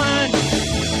so fine.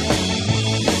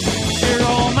 You're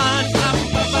all mine.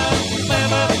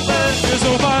 You're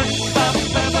so fine.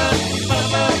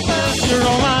 You're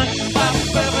all mine.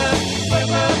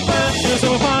 You're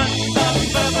so fine.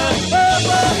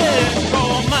 You're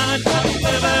all mine.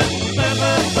 You're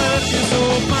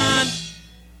so fine.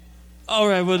 All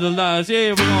right, with the lies, yeah,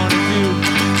 we're gonna do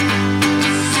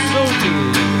so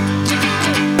good.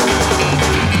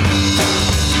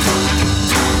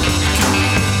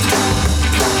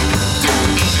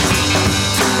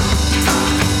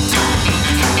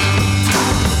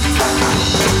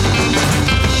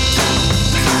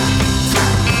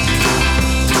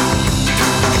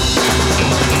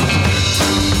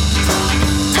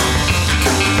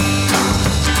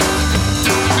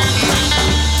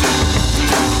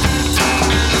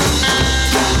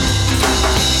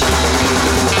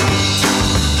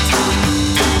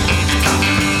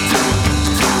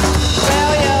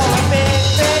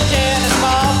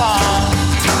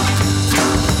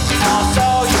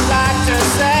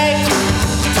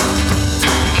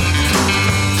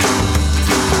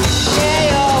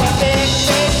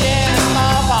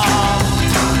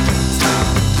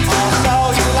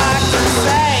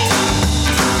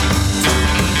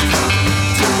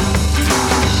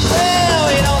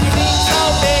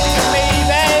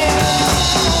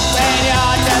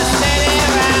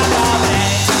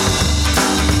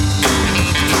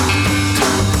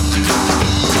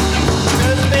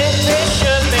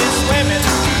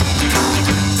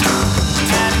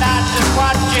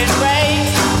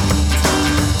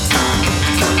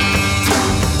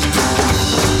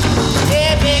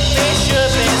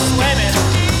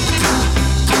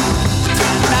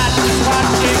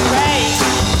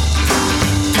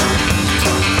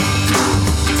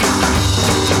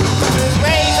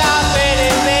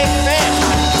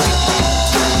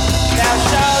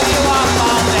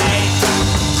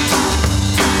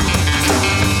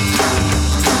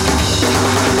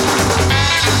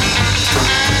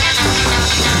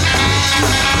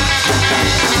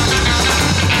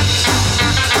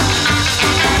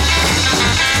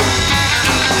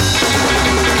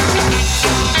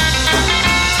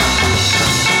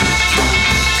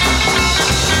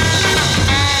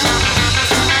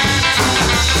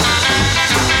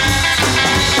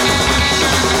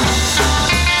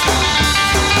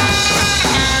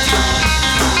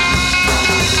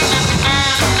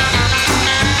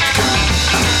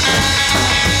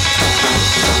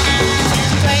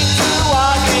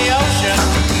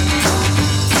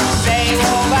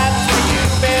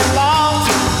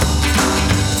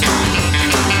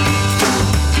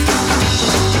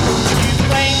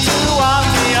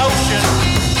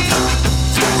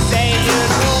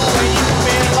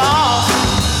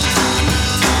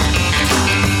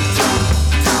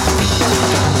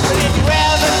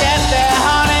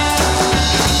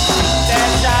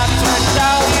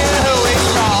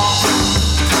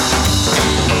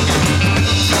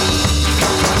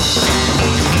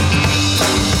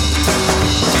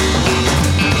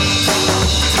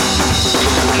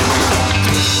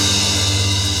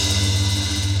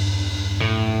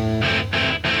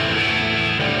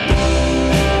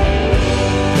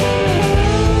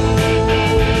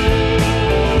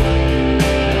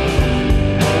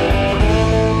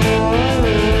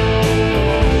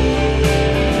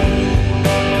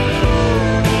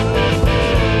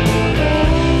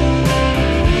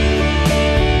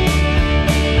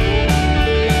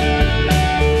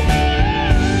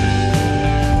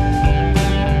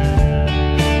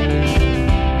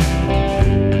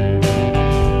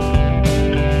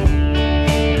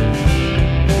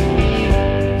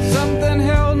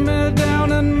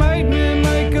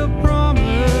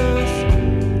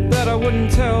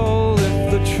 hell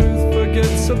if the truth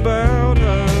forgets about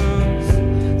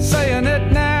us. Saying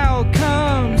it now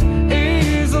comes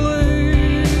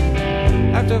easily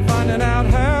after finding out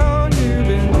how you've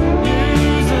been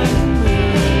using me.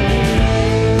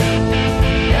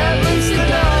 At least the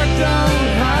dark don't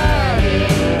hide it.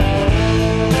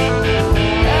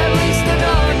 At least the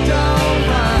dark don't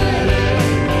hide it.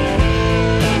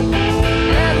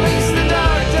 At least the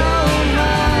dark don't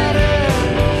hide it.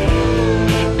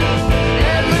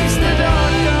 At least the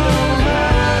dark don't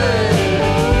hide it.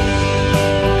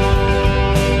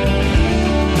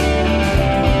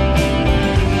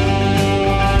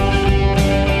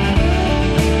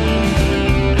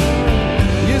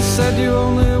 You said you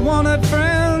only wanted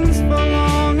friends for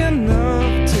long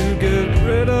enough to get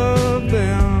rid of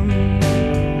them.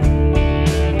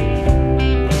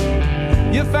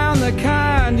 You found the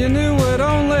kind you knew would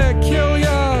only kill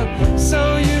you,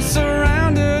 so you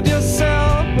surrounded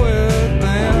yourself with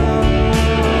them.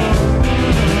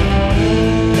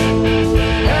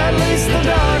 At least the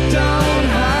dark don't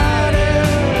hide it.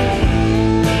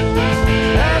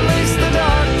 At least the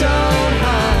dark don't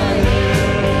hide it.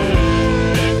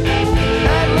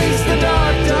 At least the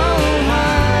dark don't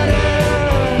hide it.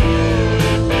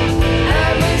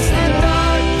 At least the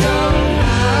dark don't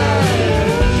hide it.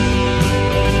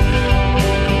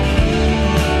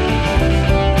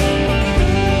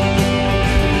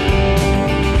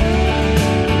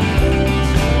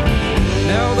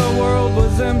 Now the world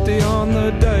was empty on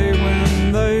the day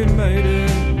when they made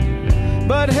it,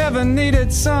 but heaven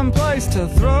needed some place to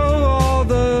throw all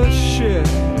the shit.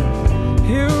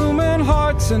 Human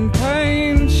hearts and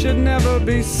pain should never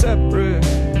be separate.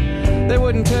 They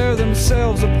wouldn't tear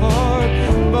themselves apart,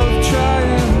 both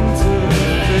trying to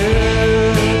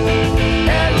fit.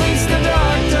 At least the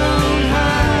dark don't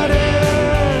hide it.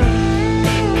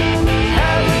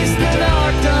 At least the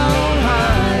dark don't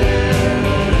hide it.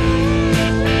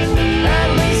 At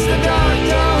least the dark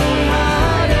don't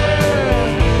hide it.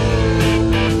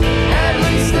 At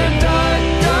least the dark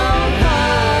don't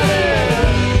hide it.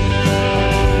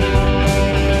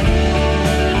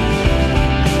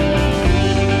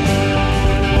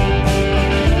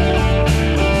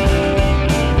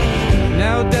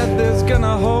 Now death is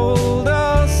gonna hold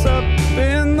us up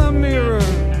in the mirror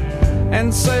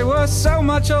and say we're so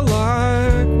much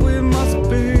alike, we must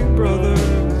be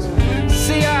brothers.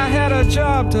 See, I had a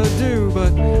job to do,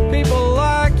 but people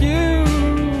like you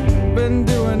been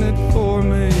doing it for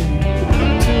me,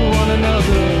 to one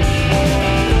another.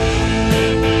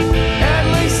 At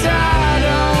least I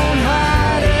don't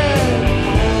hide it.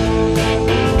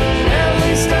 At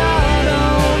least I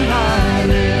don't hide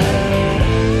it.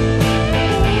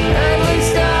 At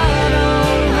least I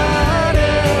don't hide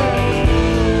it.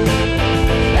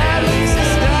 At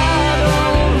least I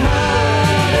don't hide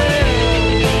it.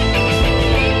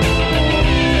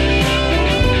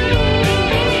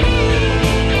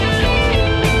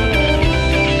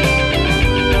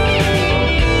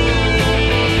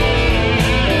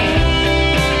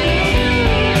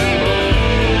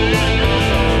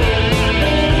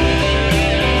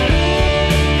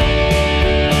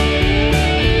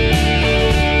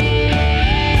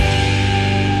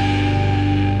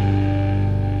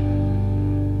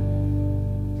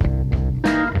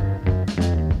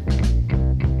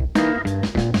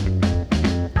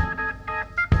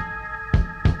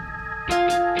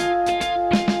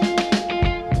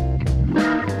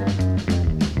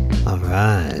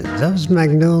 Alright, that was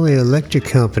Magnolia Electric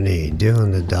Company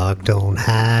doing The Dark Don't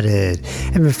Hide It.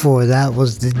 And before that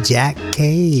was the Jack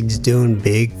Cades doing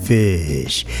Big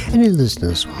Fish. And you're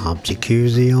listening to Swamp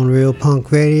Jacuzzi on Real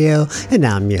Punk Radio. And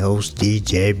I'm your host,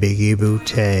 DJ Biggie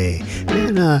Bootay.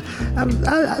 Man,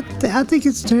 I think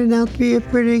it's turned out to be a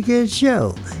pretty good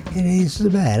show. It ain't so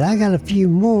bad. I got a few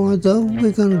more, though.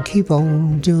 We're gonna keep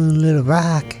on doing a little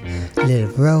rock, a little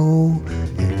roll,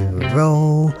 and a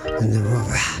roll, and then we'll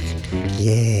rock.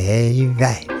 Yeah, you're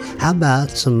right. How about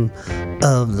some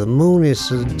of the Mooney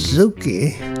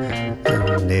Suzuki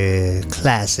and their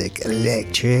classic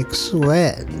Electric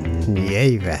Sweat? Yeah,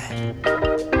 you're right.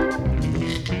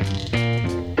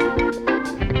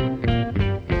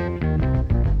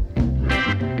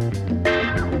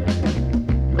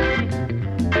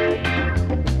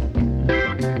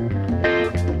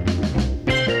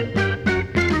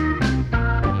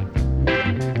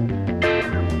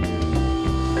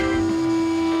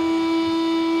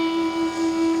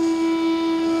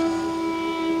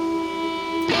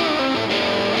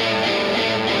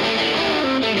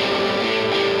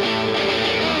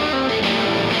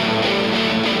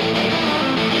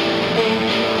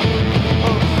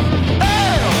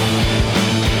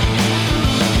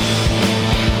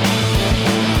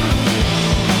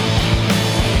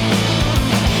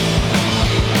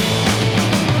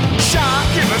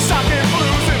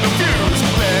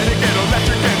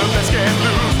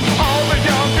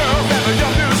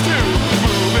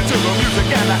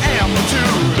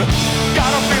 amplitude.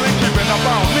 Got a feeling creeping up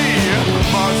on me.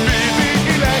 Must be the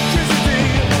electricity.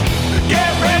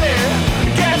 Get ready,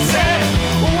 get set.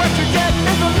 What you get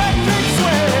is electric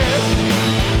sweat.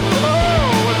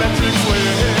 Oh, electric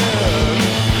sweat.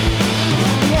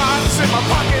 What's in my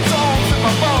pockets, arms in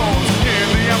my bones. Hear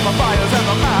the amplifiers and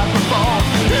the microphone.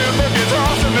 Hear the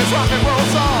guitars in this rock and roll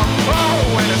song.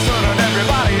 Oh, and it's turning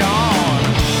everybody on.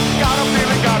 Got a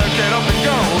feeling, gotta get up and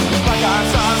go. Like I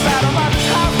saw a satellite is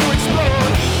about to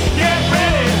explode. Get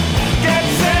ready, get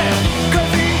set. Cause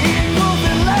the equals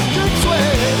electric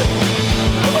sweat.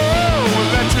 Oh,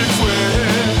 electric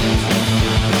sweat.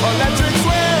 Electric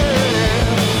sweat.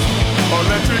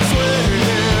 Electric sweat.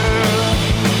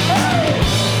 Hey!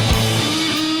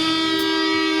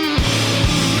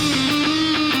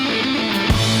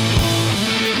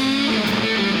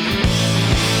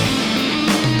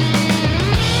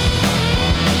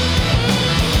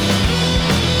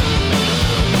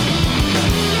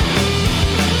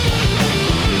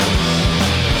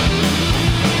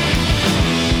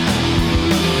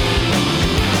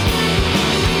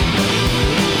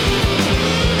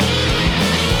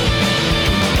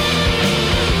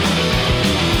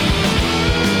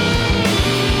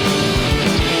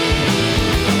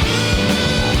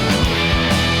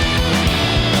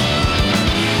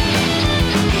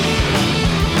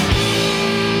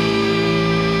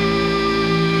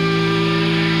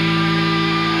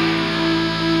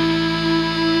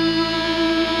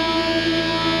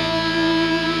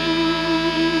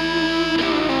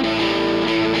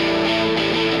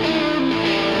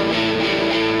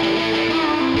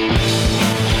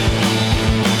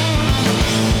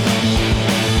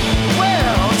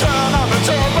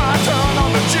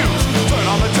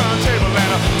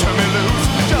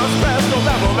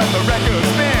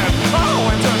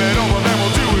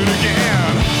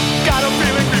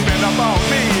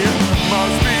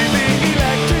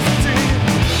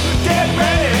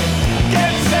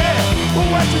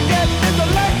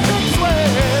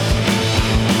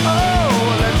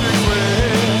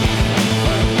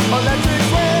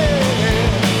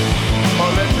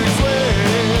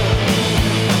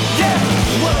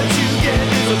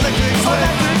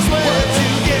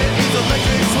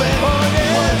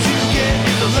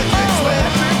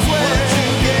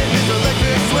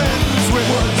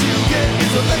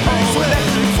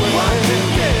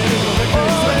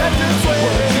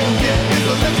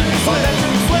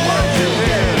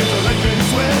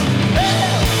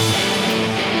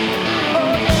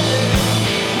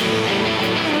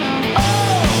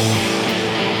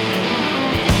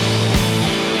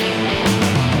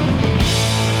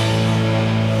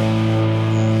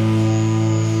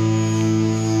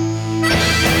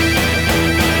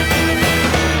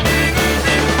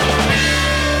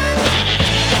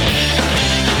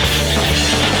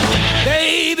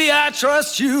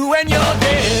 Trust you when you're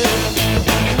dead.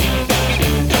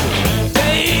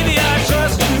 Baby, I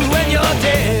trust you when you're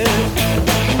dead.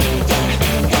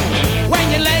 When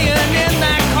you're laying in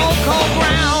that cold, cold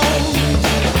ground.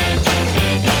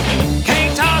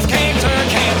 Can't toss, can't turn,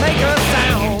 can't make a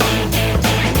sound.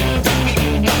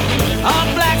 A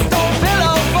black stone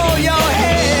pillow for your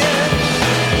head.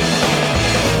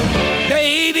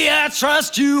 Baby, I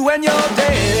trust you when you're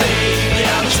dead. Baby,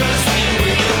 I trust you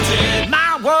when you're dead.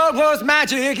 My world was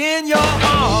magic in your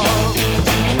arms.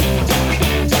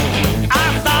 I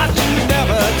thought you'd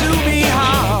never do me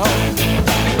harm.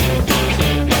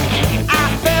 I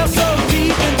fell so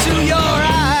deep into your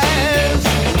eyes,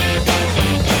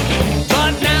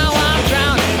 but now I'm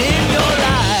drowning in your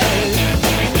lies.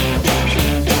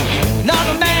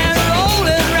 Another man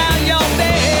rolling around your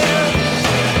bed.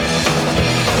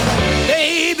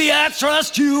 Baby, I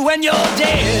trust you when you're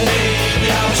dead. Baby,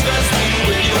 I'll trust you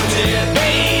when you're dead.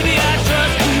 Baby, I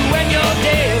trust you when you're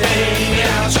dead. Baby,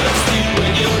 I'll trust you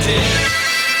when you're dead.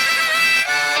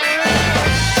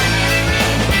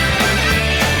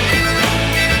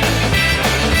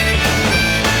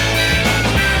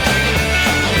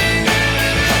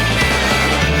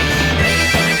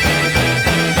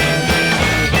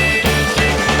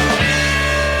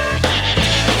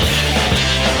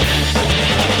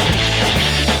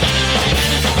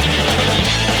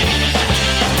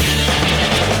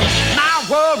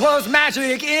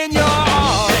 Magic in your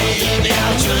arms. Baby,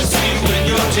 I'll trust you when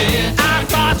you're dead. I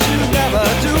thought you'd never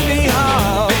do me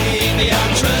harm. Baby,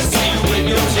 I'll trust you when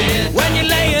you're dead. When you're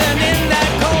laying in that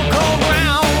cold, cold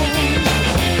ground,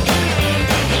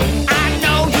 I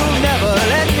know you'll never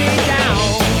let me down.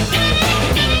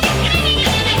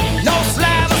 No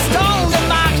slab of stone to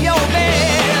mark your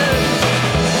bed.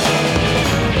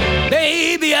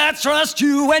 Baby, I trust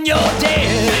you when you're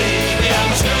dead. Baby,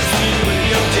 I'll trust you when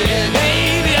you're dead.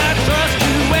 Baby, I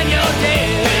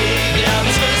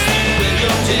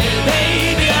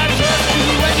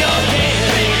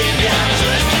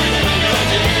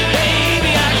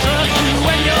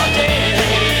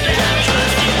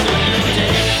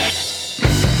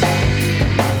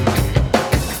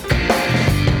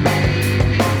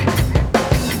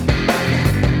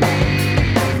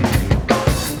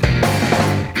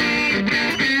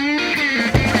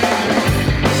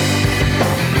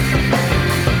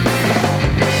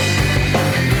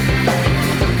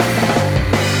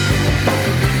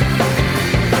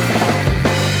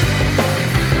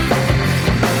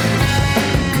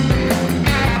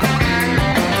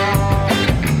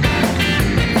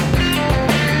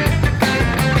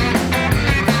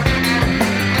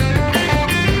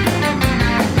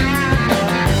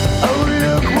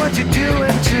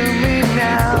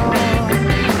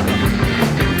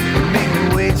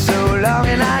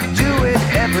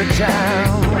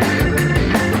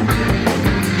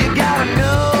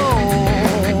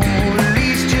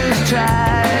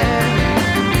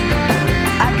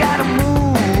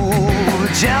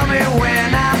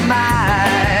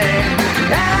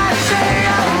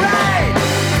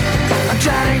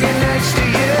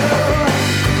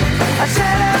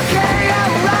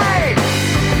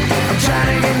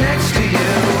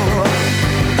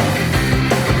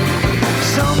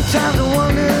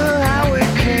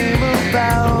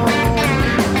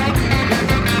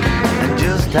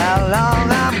just how long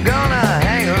I'm gonna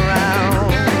hang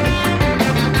around.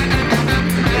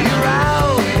 You're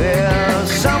out there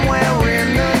somewhere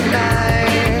in the night,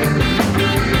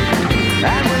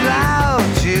 and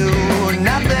without you,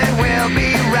 nothing will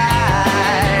be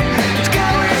right. It's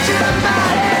going to my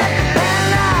head,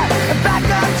 and I'm back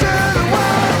onto the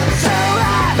wall. So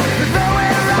high, there's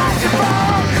nowhere right to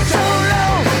fall. So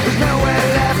low, there's nowhere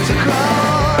left to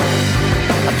crawl.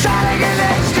 I'm trying to get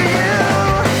next to you.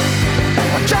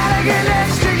 I'm trying to get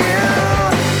next to you.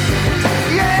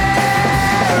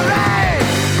 Yeah, right.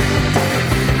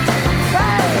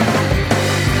 Hey.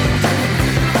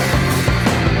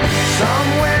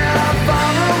 Somewhere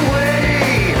far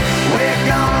away, we're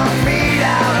gonna meet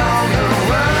out on the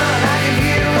run. I can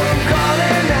hear them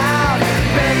calling out,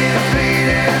 begging,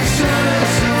 pleading, sooner,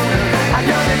 sooner. I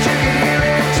know that you can hear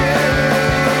it too.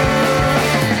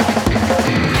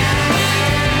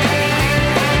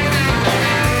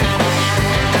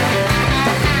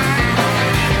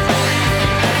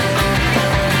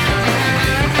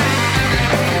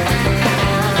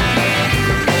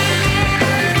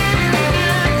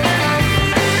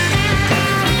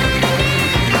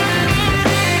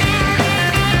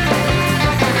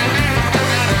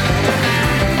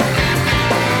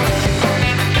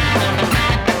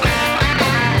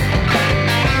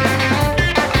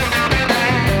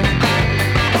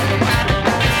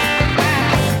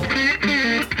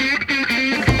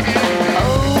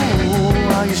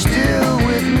 Oh, are you still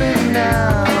with me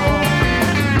now?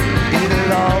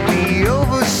 It'll all be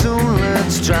over soon,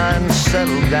 let's try and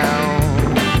settle down.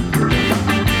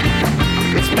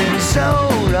 It's been so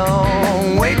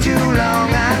long, way too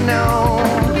long, I know.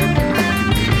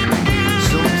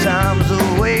 Sometimes the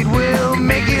wait will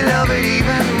make you love it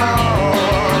even more.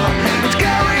 It's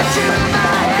going to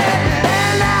my head,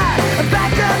 and I'm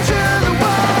back up to the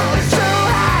wall. It's so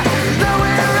high, there's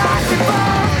nowhere right to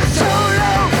fall. So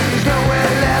low, there's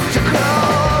nowhere left to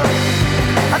crawl.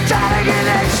 I'm trying to get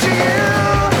next to you.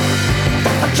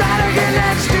 I'm trying to get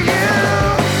next to you.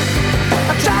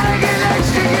 I'm trying to get next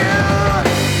to you.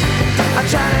 I'm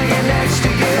trying to get next to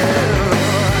you.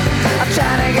 I'm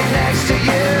trying to get next to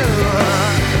you.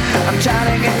 I'm trying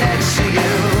to get next to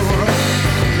you.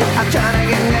 I'm trying to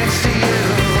get next to you.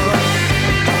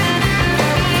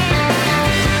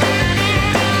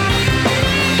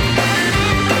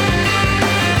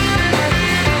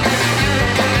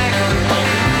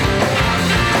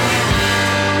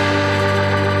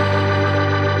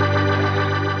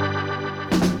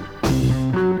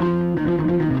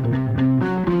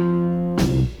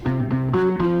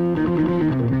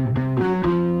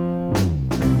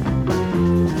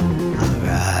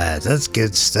 Alright, that's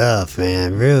good stuff,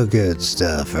 man. Real good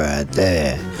stuff right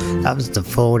there. That was the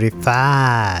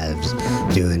 45s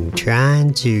doing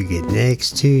Trying to Get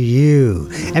Next to You.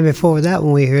 And before that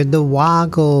one, we heard the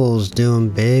Woggles doing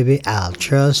Baby, I'll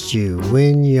Trust You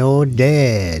When You're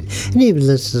Dead. And you've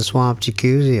listened to Swamp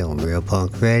Jacuzzi on Real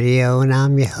Punk Radio, and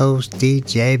I'm your host,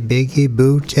 DJ Biggie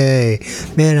Booty.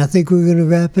 Man, I think we're gonna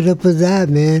wrap it up with that,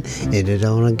 man. End it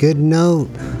on a good note,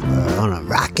 or on a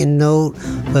rocking note,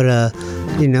 but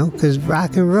you know, cause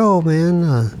rock and roll,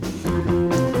 man,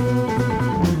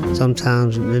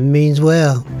 sometimes it means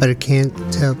well, but it can't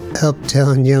help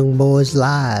telling young boys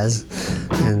lies.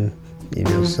 And, you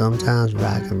know, sometimes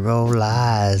rock and roll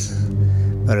lies.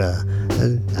 But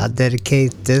I'll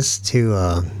dedicate this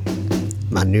to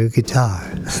my new guitar.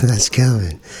 That's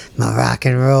coming. My rock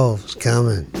and roll's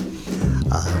coming.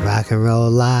 Rock and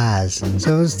roll lies.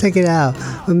 So let's take it out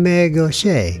with Mary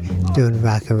Gaucher doing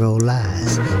rock and roll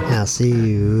lies. And I'll see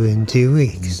you in 2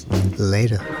 weeks.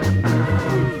 Later.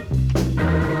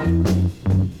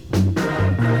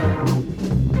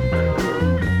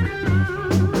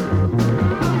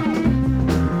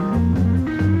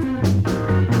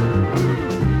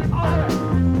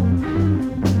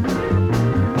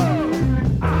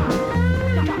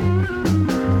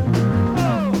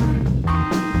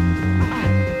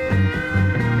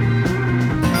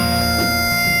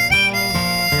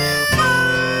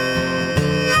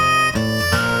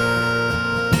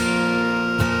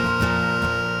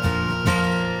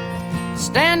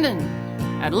 Standing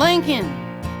at Lincoln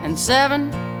and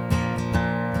 7,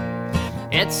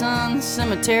 Edson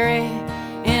Cemetery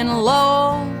in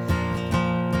Lowell.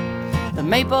 The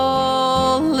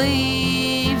maple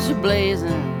leaves are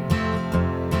blazing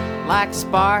like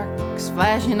sparks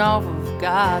flashing off of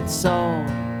God's soul.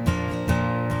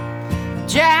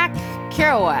 Jack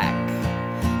Kerouac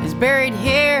is buried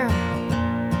here.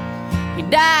 He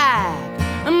died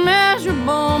a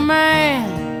miserable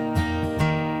man,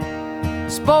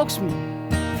 spokesman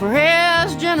for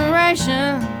his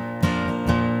generation.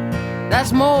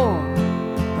 That's more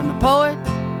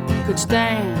could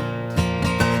stand.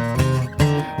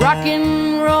 Rock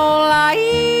and roll eyes,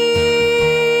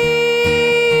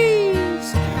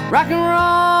 rock and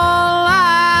roll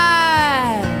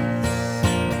eyes,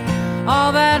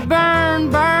 all that burn,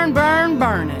 burn, burn,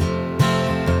 burning.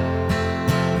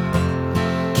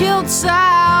 Killed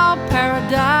Sal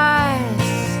Paradise,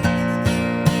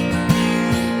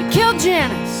 it killed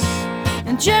Janice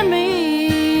and Jimmy,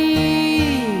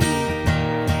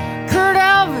 Kurt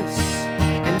Elvis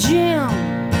and Jim.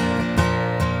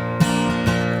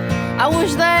 I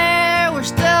wish they were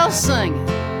still singing.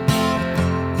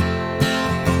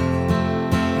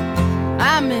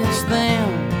 I miss them.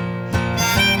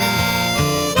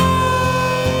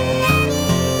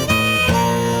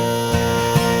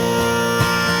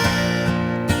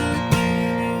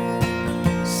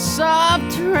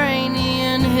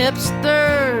 Subterranean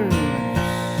hipsters,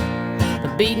 the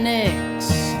beatniks,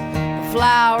 the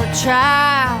flower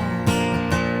child.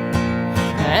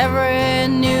 Every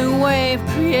new wave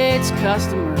creates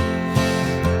customers,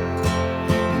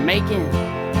 making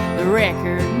the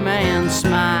record man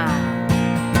smile.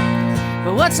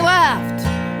 But what's left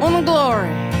when the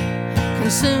glory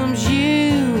consumes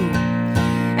you,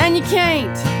 and you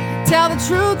can't tell the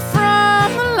truth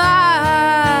from the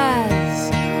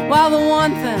lies, while the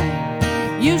one thing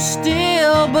you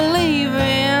still believe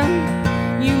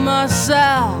in, you must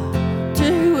sell to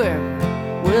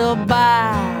whoever will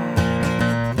buy.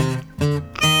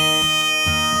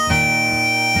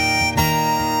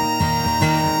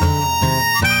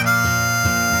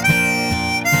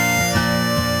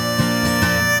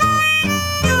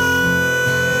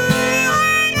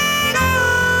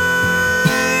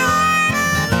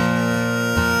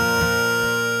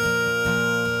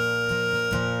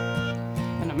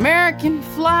 American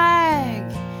flag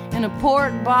in a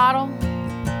port bottle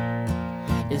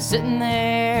is sitting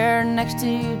there next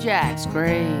to Jack's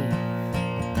grave.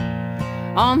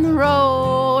 On the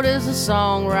road is a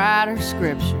songwriter's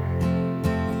scripture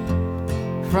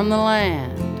from the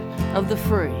land of the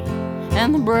free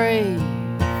and the brave.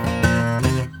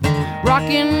 Rock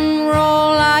and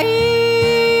roll eyes,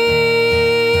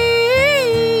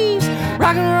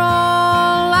 rock and roll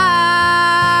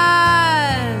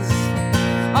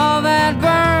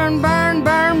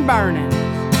burning.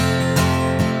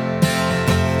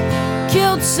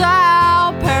 Killed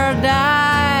Sal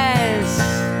Paradise,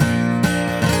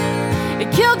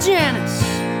 it killed Janice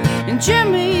and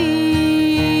Jimmy,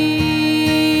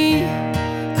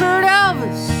 Kurt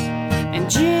Elvis and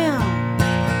Jim.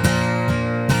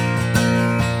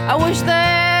 I wish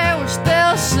they were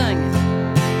still singing.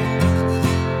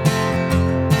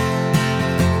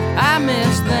 I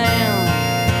miss them.